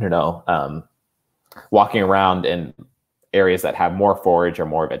 I don't know, walking around in areas that have more forage or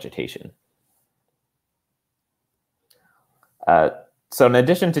more vegetation. So in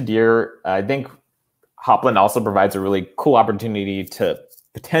addition to deer, I think Hopland also provides a really cool opportunity to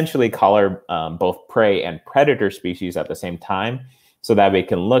potentially collar both prey and predator species at the same time, so that we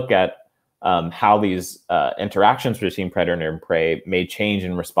can look at how these interactions between predator and prey may change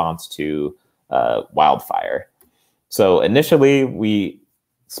in response to wildfire. So initially, we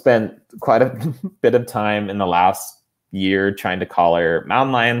spent quite a bit of time in the last year trying to collar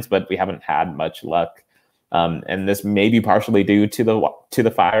mountain lions, but we haven't had much luck. And this may be partially due to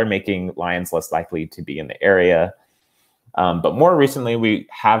the fire, making lions less likely to be in the area. But more recently, we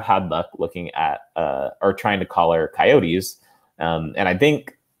have had luck looking at or trying to collar coyotes. And I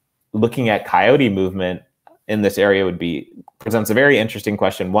think looking at coyote movement in this area presents a very interesting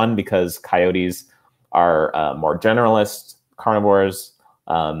question. One, because coyotes are more generalist carnivores,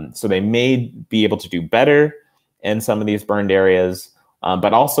 so they may be able to do better in some of these burned areas.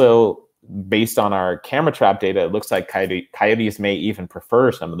 But also, based on our camera trap data, it looks like coyotes may even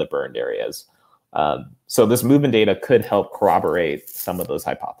prefer some of the burned areas. So this movement data could help corroborate some of those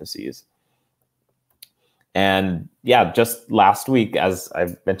hypotheses. And yeah, just last week, as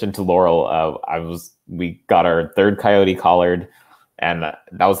I mentioned to Laurel, we got our third coyote collared, and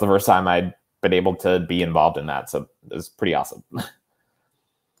that was the first time I'd been able to be involved in that. So it was pretty awesome.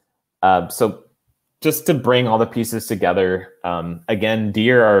 So just to bring all the pieces together, again,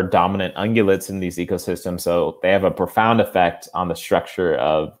 deer are dominant ungulates in these ecosystems, so they have a profound effect on the structure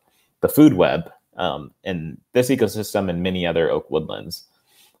of the food web in this ecosystem and many other oak woodlands.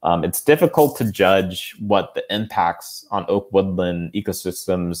 It's difficult to judge what the impacts on oak woodland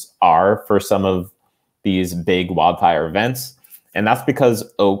ecosystems are for some of these big wildfire events, and that's because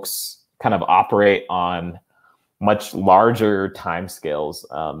oaks kind of operate on much larger timescales.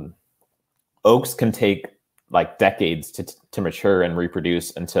 Oaks can take like decades to mature and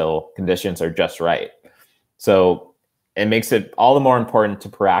reproduce until conditions are just right. So it makes it all the more important to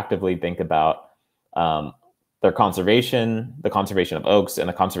proactively think about their conservation, the conservation of oaks, and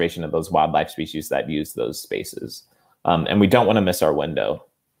the conservation of those wildlife species that use those spaces. And we don't want to miss our window.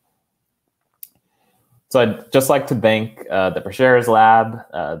 So I'd just like to thank the Brashares lab,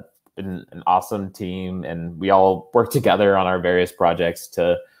 been an awesome team, and we all work together on our various projects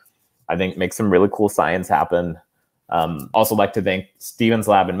to, I think, make some really cool science happen. Also like to thank Stevens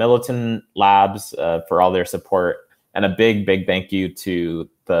Lab and Milliton Labs for all their support And a big, big thank you to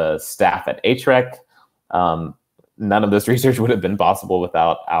the staff at HREC. None of this research would have been possible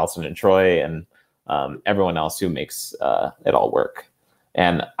without Allison and Troy and everyone else who makes it all work.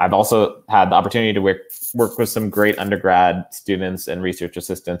 And I've also had the opportunity to work with some great undergrad students and research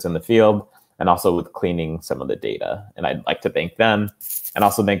assistants in the field, and also with cleaning some of the data. And I'd like to thank them, and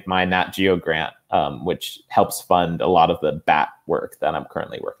also thank my Nat Geo grant, which helps fund a lot of the BAT work that I'm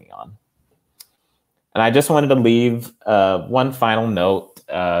currently working on. And I just wanted to leave one final note,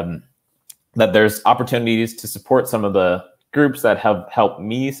 that there's opportunities to support some of the groups that have helped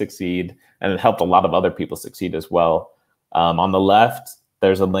me succeed, and it helped a lot of other people succeed as well. On the left,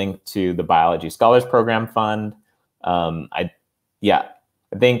 there's a link to the Biology Scholars Program Fund. I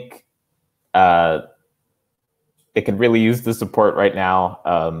think it could really use the support right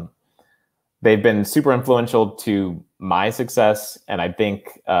now. They've been super influential to my success, and I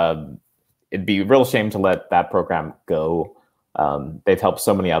think it'd be a real shame to let that program go. They've helped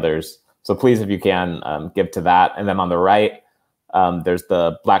so many others. So please, if you can, give to that. And then on the right, there's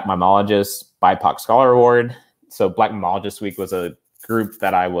the Black Mammologist BIPOC Scholar Award. So Black Mammologist Week was a group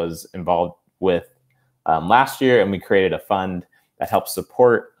that I was involved with last year, and we created a fund that helps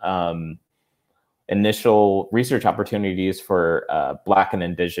support initial research opportunities for Black and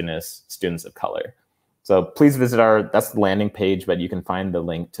Indigenous students of color. So please visit that's the landing page, but you can find the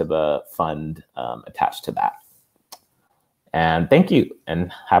link to the fund attached to that. And thank you,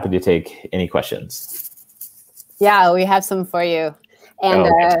 and happy to take any questions. Yeah, we have some for you.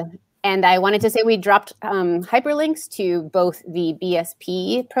 And and I wanted to say we dropped hyperlinks to both the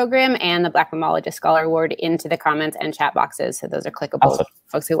BSP program and the Black Mammologist Scholar Award into the comments and chat boxes. So those are clickable for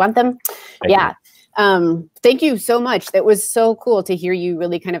folks who want them. Thank you so much. That was so cool to hear you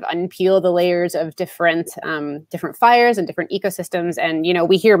really kind of unpeel the layers of different fires and different ecosystems. And, you know,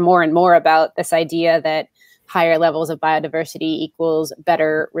 we hear more and more about this idea that higher levels of biodiversity equals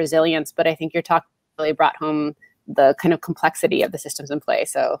better resilience. But I think your talk really brought home the kind of complexity of the systems in play.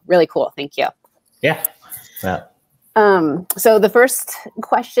 So really cool. Thank you. Yeah. So the first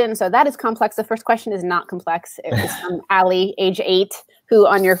question, so that is complex. The first question is not complex. It was from Allie, age 8, who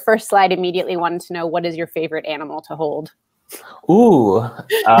on your first slide immediately wanted to know, what is your favorite animal to hold? Ooh,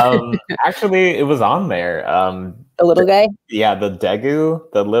 actually it was on there. The little guy? Yeah, the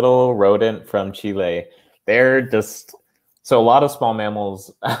degu, the little rodent from Chile. They're just, so a lot of small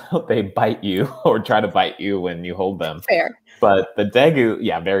mammals, they bite you or try to bite you when you hold them. Fair. But the degu,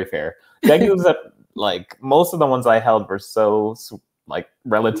 yeah, very fair. Degus, like most of the ones I held were so like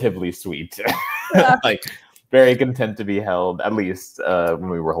relatively sweet, like very content to be held, at least when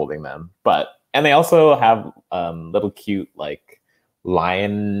we were holding them. And they also have little cute like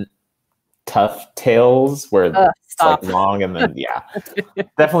lion tuft tails where it's like long, and then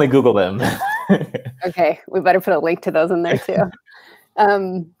definitely Google them. Okay, we better put a link to those in there too.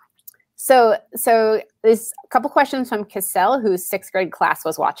 So there's a couple questions from Cassell, whose 6th grade class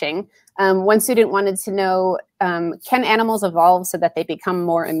was watching. One student wanted to know, can animals evolve so that they become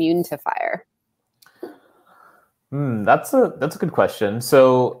more immune to fire? That's a good question.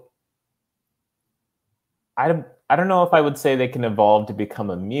 So I don't know if I would say they can evolve to become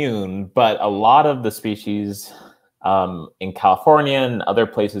immune, but a lot of the species in California and other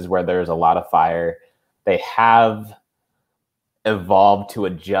places where there's a lot of fire, they have evolved to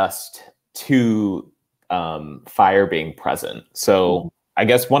adjust to fire being present. So I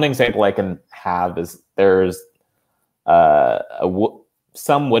guess one example I can have is there's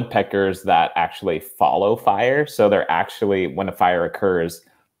some woodpeckers that actually follow fire. So they're actually, when a fire occurs,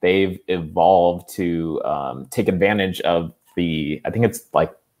 they've evolved to take advantage of I think it's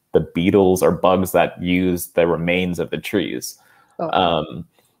like the beetles or bugs that use the remains of the trees.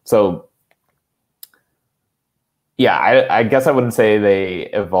 So yeah, I guess I wouldn't say they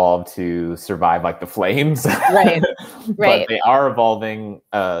evolved to survive like the flames. Right. But they are evolving,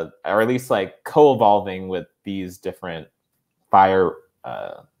 or at least like co-evolving with these different fire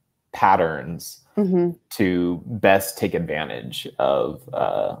patterns to best take advantage of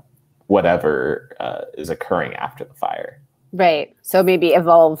whatever is occurring after the fire. Right. So maybe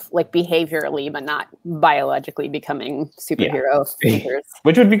evolve like behaviorally, but not biologically becoming superhero figures.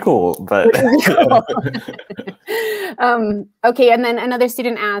 Which would be cool, but okay, and then another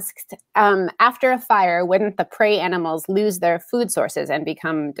student asked, after a fire, wouldn't the prey animals lose their food sources and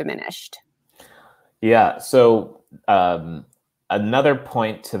become diminished? Yeah, so another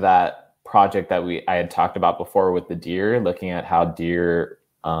point to that project that I had talked about before with the deer, looking at how deer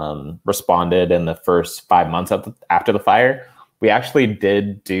responded in the first 5 months after the fire, we actually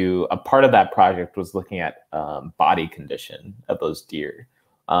did do a part of that project was looking at body condition of those deer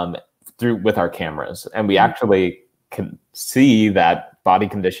with our cameras, and we actually can see that body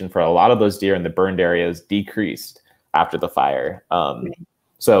condition for a lot of those deer in the burned areas decreased after the fire.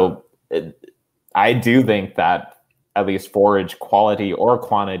 So I do think that at least forage quality or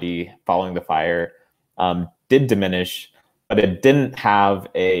quantity following the fire did diminish, but it didn't have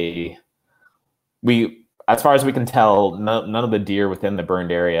as far as we can tell, none of the deer within the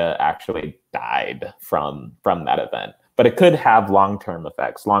burned area actually died from that event. But it could have longer-term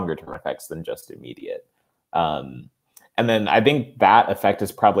effects than just immediate. And then I think that effect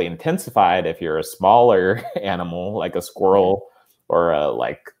is probably intensified if you're a smaller animal, like a squirrel or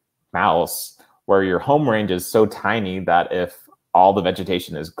a mouse, where your home range is so tiny that if all the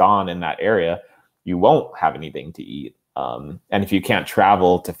vegetation is gone in that area, you won't have anything to eat. And if you can't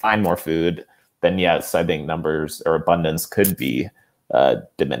travel to find more food, then yes, I think numbers or abundance could be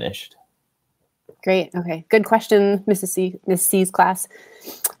diminished. Great. Okay. Good question, Miss C's class.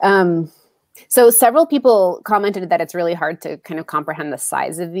 So several people commented that it's really hard to kind of comprehend the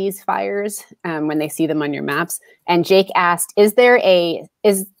size of these fires when they see them on your maps. And Jake asked, is there a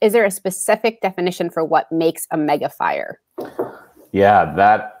specific definition for what makes a megafire? Yeah,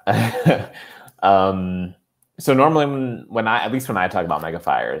 that. So normally when I talk about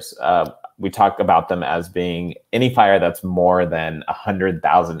megafires, we talk about them as being any fire that's more than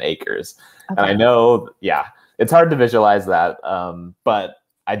 100,000 acres. Okay. And I know, it's hard to visualize that. But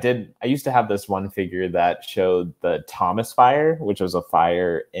I used to have this one figure that showed the Thomas fire, which was a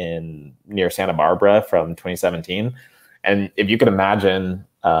fire near Santa Barbara from 2017. And if you could imagine,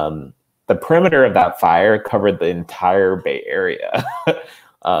 the perimeter of that fire covered the entire Bay Area.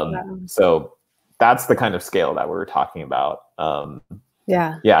 Wow. So that's the kind of scale that we were talking about.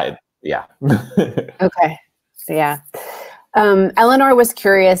 Okay. So Eleanor was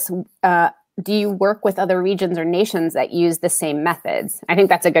curious, do you work with other regions or nations that use the same methods? I think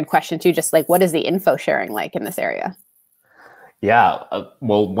that's a good question too. Just what is the info sharing like in this area? Yeah,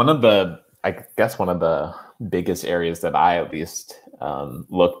 well, one of the biggest areas that I at least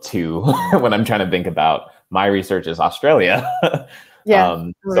look to when I'm trying to think about my research is Australia.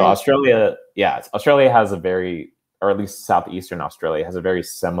 So Australia has or at least southeastern Australia has a very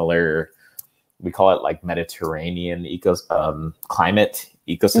similar, we call it Mediterranean climate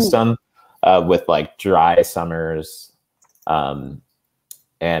ecosystem. With dry summers and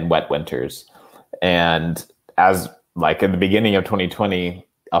wet winters. And as in the beginning of 2020,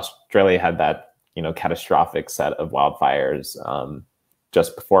 Australia had that, catastrophic set of wildfires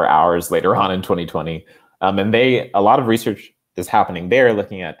just before ours later on in 2020. And a lot of research is happening there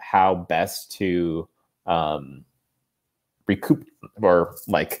looking at how best to recoup or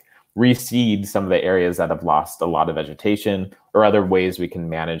reseed some of the areas that have lost a lot of vegetation, or other ways we can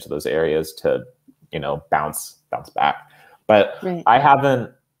manage those areas to, bounce back. But right. I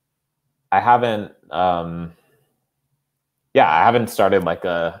haven't started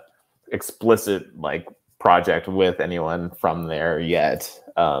a explicit project with anyone from there yet.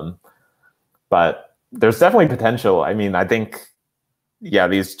 But there's definitely potential. I mean, I think,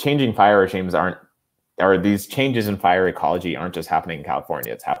 these changing fire regimes these changes in fire ecology aren't just happening in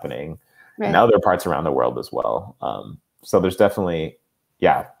California, it's happening in other parts around the world as well. So there's definitely,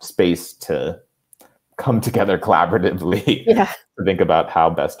 space to come together collaboratively to think about how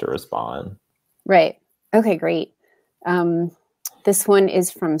best to respond. Right. Okay, great. This one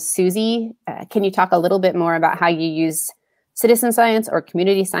is from Susie. Can you talk a little bit more about how you use citizen science or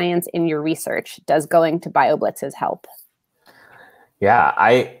community science in your research? Does going to BioBlitzes help? Yeah,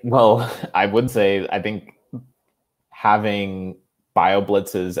 I would say I think having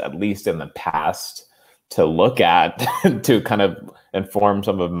BioBlitzes, at least in the past, to look at to kind of inform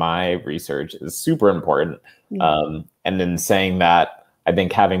some of my research is super important. And then saying that, I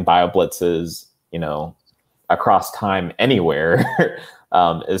think having BioBlitzes, across time anywhere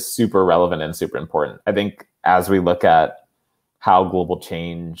is super relevant and super important. I think as we look at how global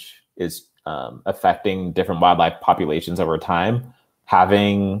change is affecting different wildlife populations over time,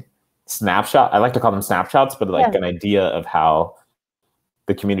 having I like to call them snapshots, but an idea of how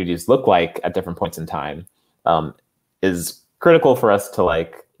the communities look like at different points in time is critical for us to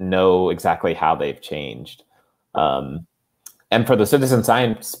know exactly how they've changed. And for the citizen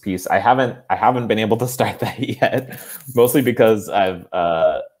science piece, I haven't been able to start that yet, mostly because I've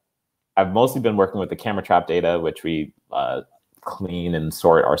mostly been working with the camera trap data, which we clean and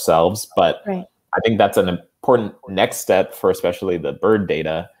sort ourselves. But I think that's an important next step for especially the bird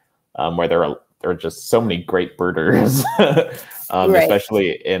data, where there are just so many great birders,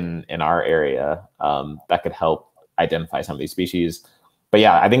 especially in our area, that could help identify some of these species. But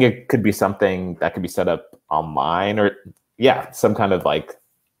I think it could be something that could be set up online, or some kind of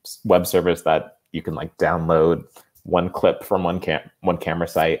web service that you can download one clip from one camera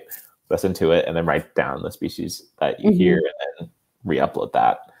site, listen to it, and then write down the species that you hear, and then re-upload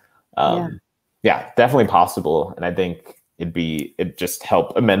that. Yeah, definitely possible, and I think it just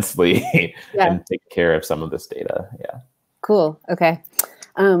help immensely and take care of some of this data. Yeah. Cool. Okay.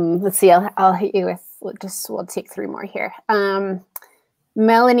 Let's see. I'll hit you with we'll take 3 more here.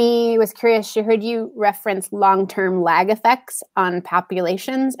 Melanie was curious. She heard you reference long-term lag effects on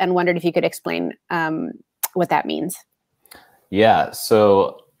populations and wondered if you could explain what that means. Yeah.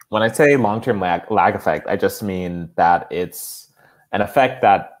 So when I say long-term lag effect, I just mean that it's an effect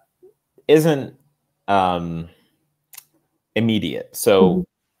that isn't immediate. So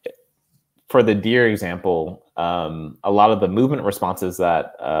for the deer example, a lot of the movement responses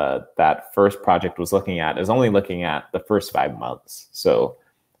that that first project was looking at is only looking at the first 5 months. So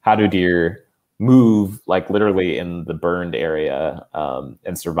how do deer move, like literally in the burned area,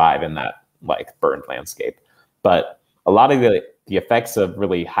 and survive in that like burned landscape? But a lot of the effects of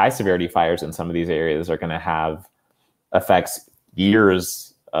really high severity fires in some of these areas are going to have effects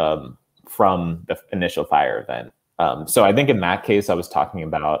years from the initial fire event. So I think in that case, I was talking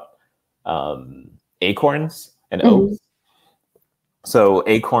about acorns and oaks. So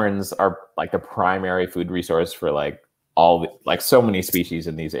acorns are like the primary food resource for like so many species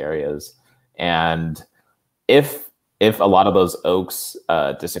in these areas. And if a lot of those oaks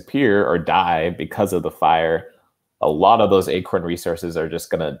disappear or die because of the fire, a lot of those acorn resources are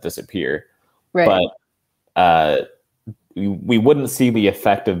just going to disappear. Right. But we wouldn't see the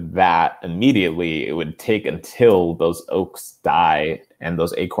effect of that immediately. It would take until those oaks die and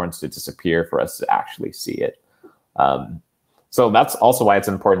those acorns to disappear for us to actually see it. So that's also why it's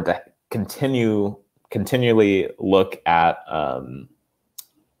important to continually look at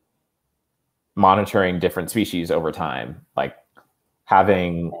monitoring different species over time, like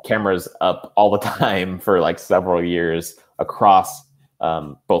having cameras up all the time for like several years across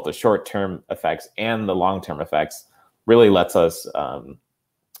both the short-term effects and the long-term effects really lets us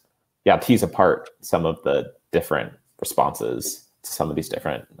tease apart some of the different responses to some of these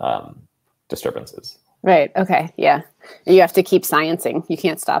different disturbances. Right. Okay. Yeah. You have to keep sciencing. You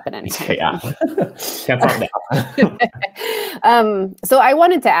can't stop at any time. Yeah. Can't stop now. So I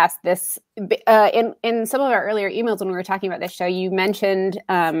wanted to ask this in some of our earlier emails when we were talking about this show, you mentioned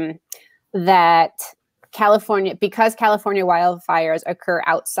that because California wildfires occur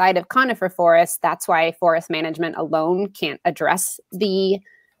outside of conifer forests, that's why forest management alone can't address the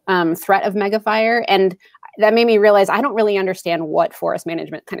threat of megafire. And that made me realize I don't really understand what forest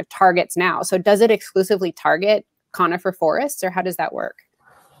management kind of targets now. So does it exclusively target conifer forests, or how does that work?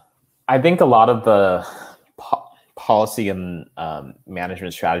 I think a lot of the policy and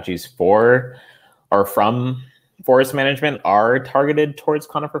management strategies from forest management are targeted towards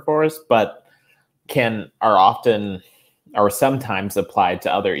conifer forests, but are sometimes applied to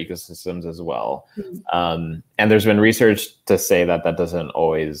other ecosystems as well. And there's been research to say that that doesn't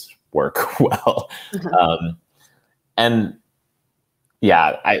always work well. And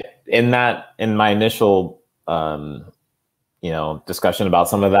yeah, in my initial discussion about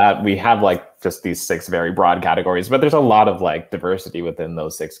some of that, we have like just these 6 very broad categories, but there's a lot of like diversity within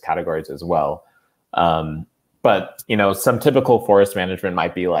those 6 categories as well. But some typical forest management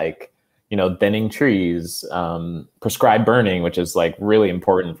might be like thinning trees, prescribed burning, which is like really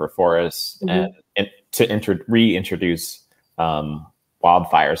important for forests, and to reintroduce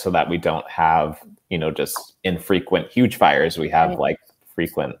wildfires so that we don't have, just infrequent huge fires. We have like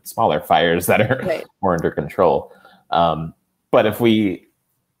frequent smaller fires that are more under control. But I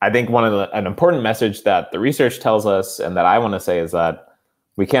think an important message that the research tells us and that I want to say is that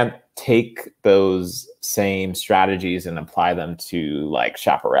we can't take those same strategies and apply them to like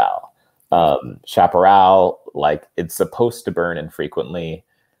chaparral. Chaparral, like it's supposed to burn infrequently.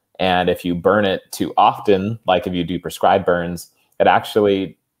 And if you burn it too often, like if you do prescribed burns, it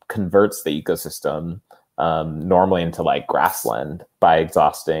actually converts the ecosystem normally into like grassland by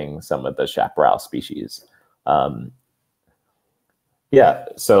exhausting some of the chaparral species. I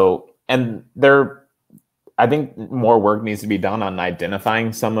think more work needs to be done on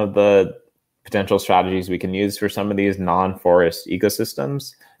identifying some of the potential strategies we can use for some of these non-forest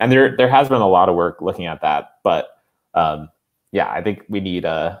ecosystems. And there has been a lot of work looking at that, but I think we need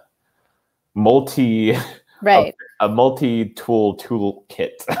a multi-tool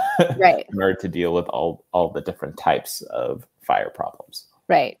toolkit in order to deal with all the different types of fire problems.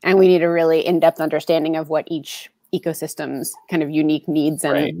 Right. And we need a really in-depth understanding of what each ecosystem's kind of unique needs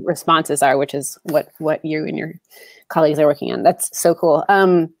and responses are, which is what you and your colleagues are working on. That's so cool.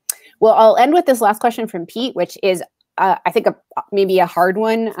 Well, I'll end with this last question from Pete, which is, I think maybe a hard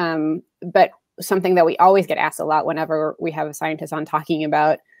one, but something that we always get asked a lot whenever we have a scientist on talking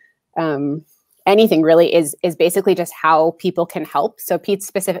about anything really is basically just how people can help. So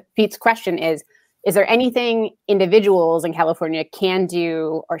Pete's question is there anything individuals in California can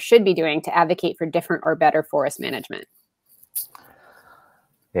do or should be doing to advocate for different or better forest management?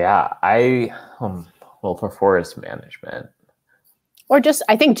 Yeah, well, for forest management, or just,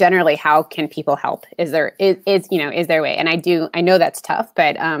 I think generally, how can people help? Is there a way? And I know that's tough,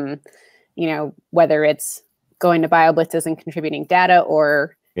 but whether it's going to BioBlitzes and contributing data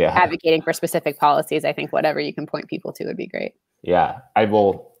or advocating for specific policies, I think whatever you can point people to would be great. Yeah, I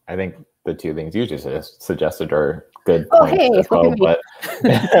think the two things you just suggested are good points as well. But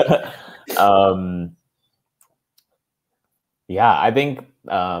I think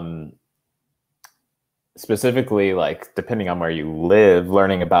specifically, like, depending on where you live,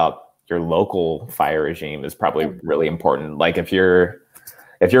 learning about your local fire regime is probably really important. Like if you're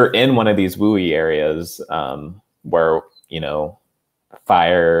in one of these WUI areas where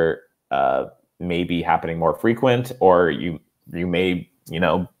fire may be happening more frequent, or you may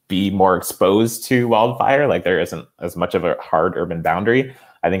be more exposed to wildfire, like there isn't as much of a hard urban boundary,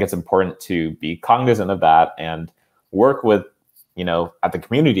 I think it's important to be cognizant of that and work with at the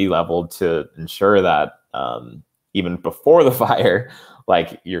community level to ensure that even before the fire,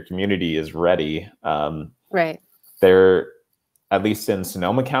 like your community is ready. Right. There, at least in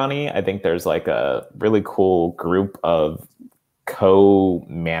Sonoma County, I think there's like a really cool group of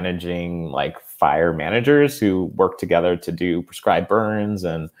co-managing like fire managers who work together to do prescribed burns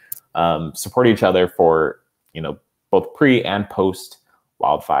and support each other for both pre and post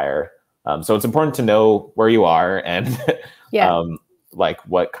wildfire. So it's important to know where you are and like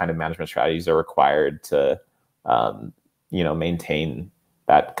what kind of management strategies are required to maintain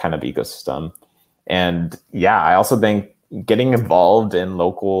that kind of ecosystem. And I also think getting involved in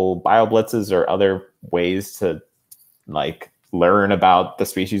local bioblitzes or other ways to like learn about the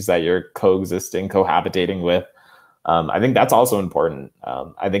species that you're cohabitating with, I think that's also important.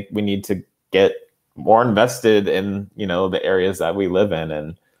 I think we need to get more invested in the areas that we live in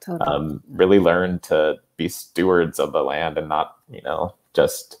and really learn to be stewards of the land and not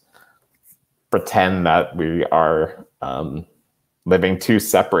just pretend that we are living two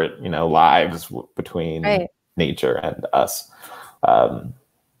separate lives between nature and us.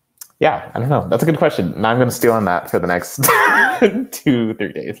 I don't know. That's a good question. Now I'm going to steal on that for the next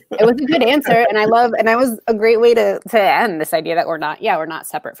 2-3 days. It was a good answer. And that was a great way to end this idea that we're not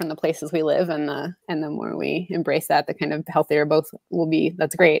separate from the places we live. And the more we embrace that, the kind of healthier both will be.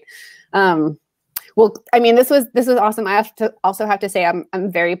 That's great. Well, I mean, this was awesome. I also have to say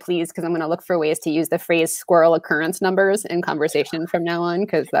I'm very pleased because I'm going to look for ways to use the phrase squirrel occurrence numbers in conversation from now on,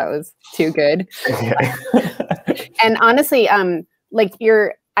 because that was too good. And honestly, I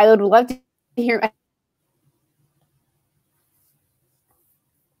would love to hear.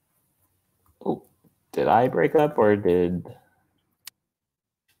 Oh, did I break up or did?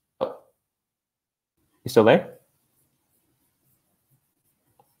 Oh, you still there?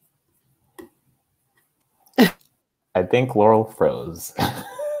 I think Laurel froze.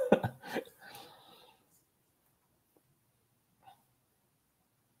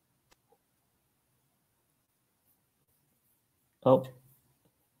 Oh.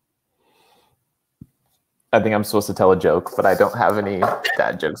 I think I'm supposed to tell a joke, but I don't have any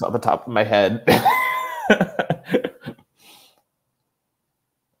dad jokes off the top of my head.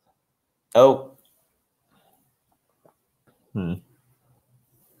 Oh.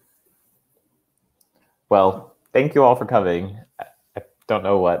 Well, thank you all for coming. I don't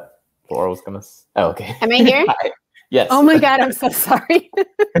know what Laura was going to say. Oh, okay. Am I here? Hi. Yes. Oh my God, I'm so sorry.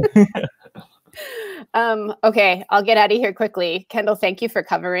 Okay, I'll get out of here quickly. Kendall, thank you for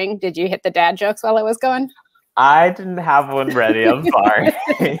covering. Did you hit the dad jokes while I was going? I didn't have one ready. I'm sorry.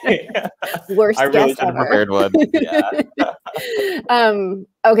 Worst I really guess should have ever. prepared one. Yeah.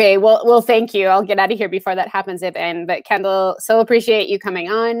 Okay, well, thank you. I'll get out of here before that happens. But Kendall, so appreciate you coming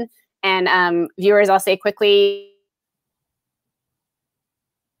on. And viewers, I'll say quickly.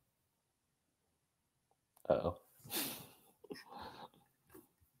 Uh-oh.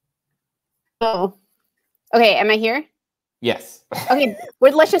 Oh, okay. Am I here? Yes. Okay.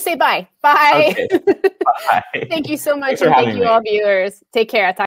 Well, let's just say bye. Bye. Okay. Bye. Thank you so much. Thanks for And thank having you me. all viewers. Take care.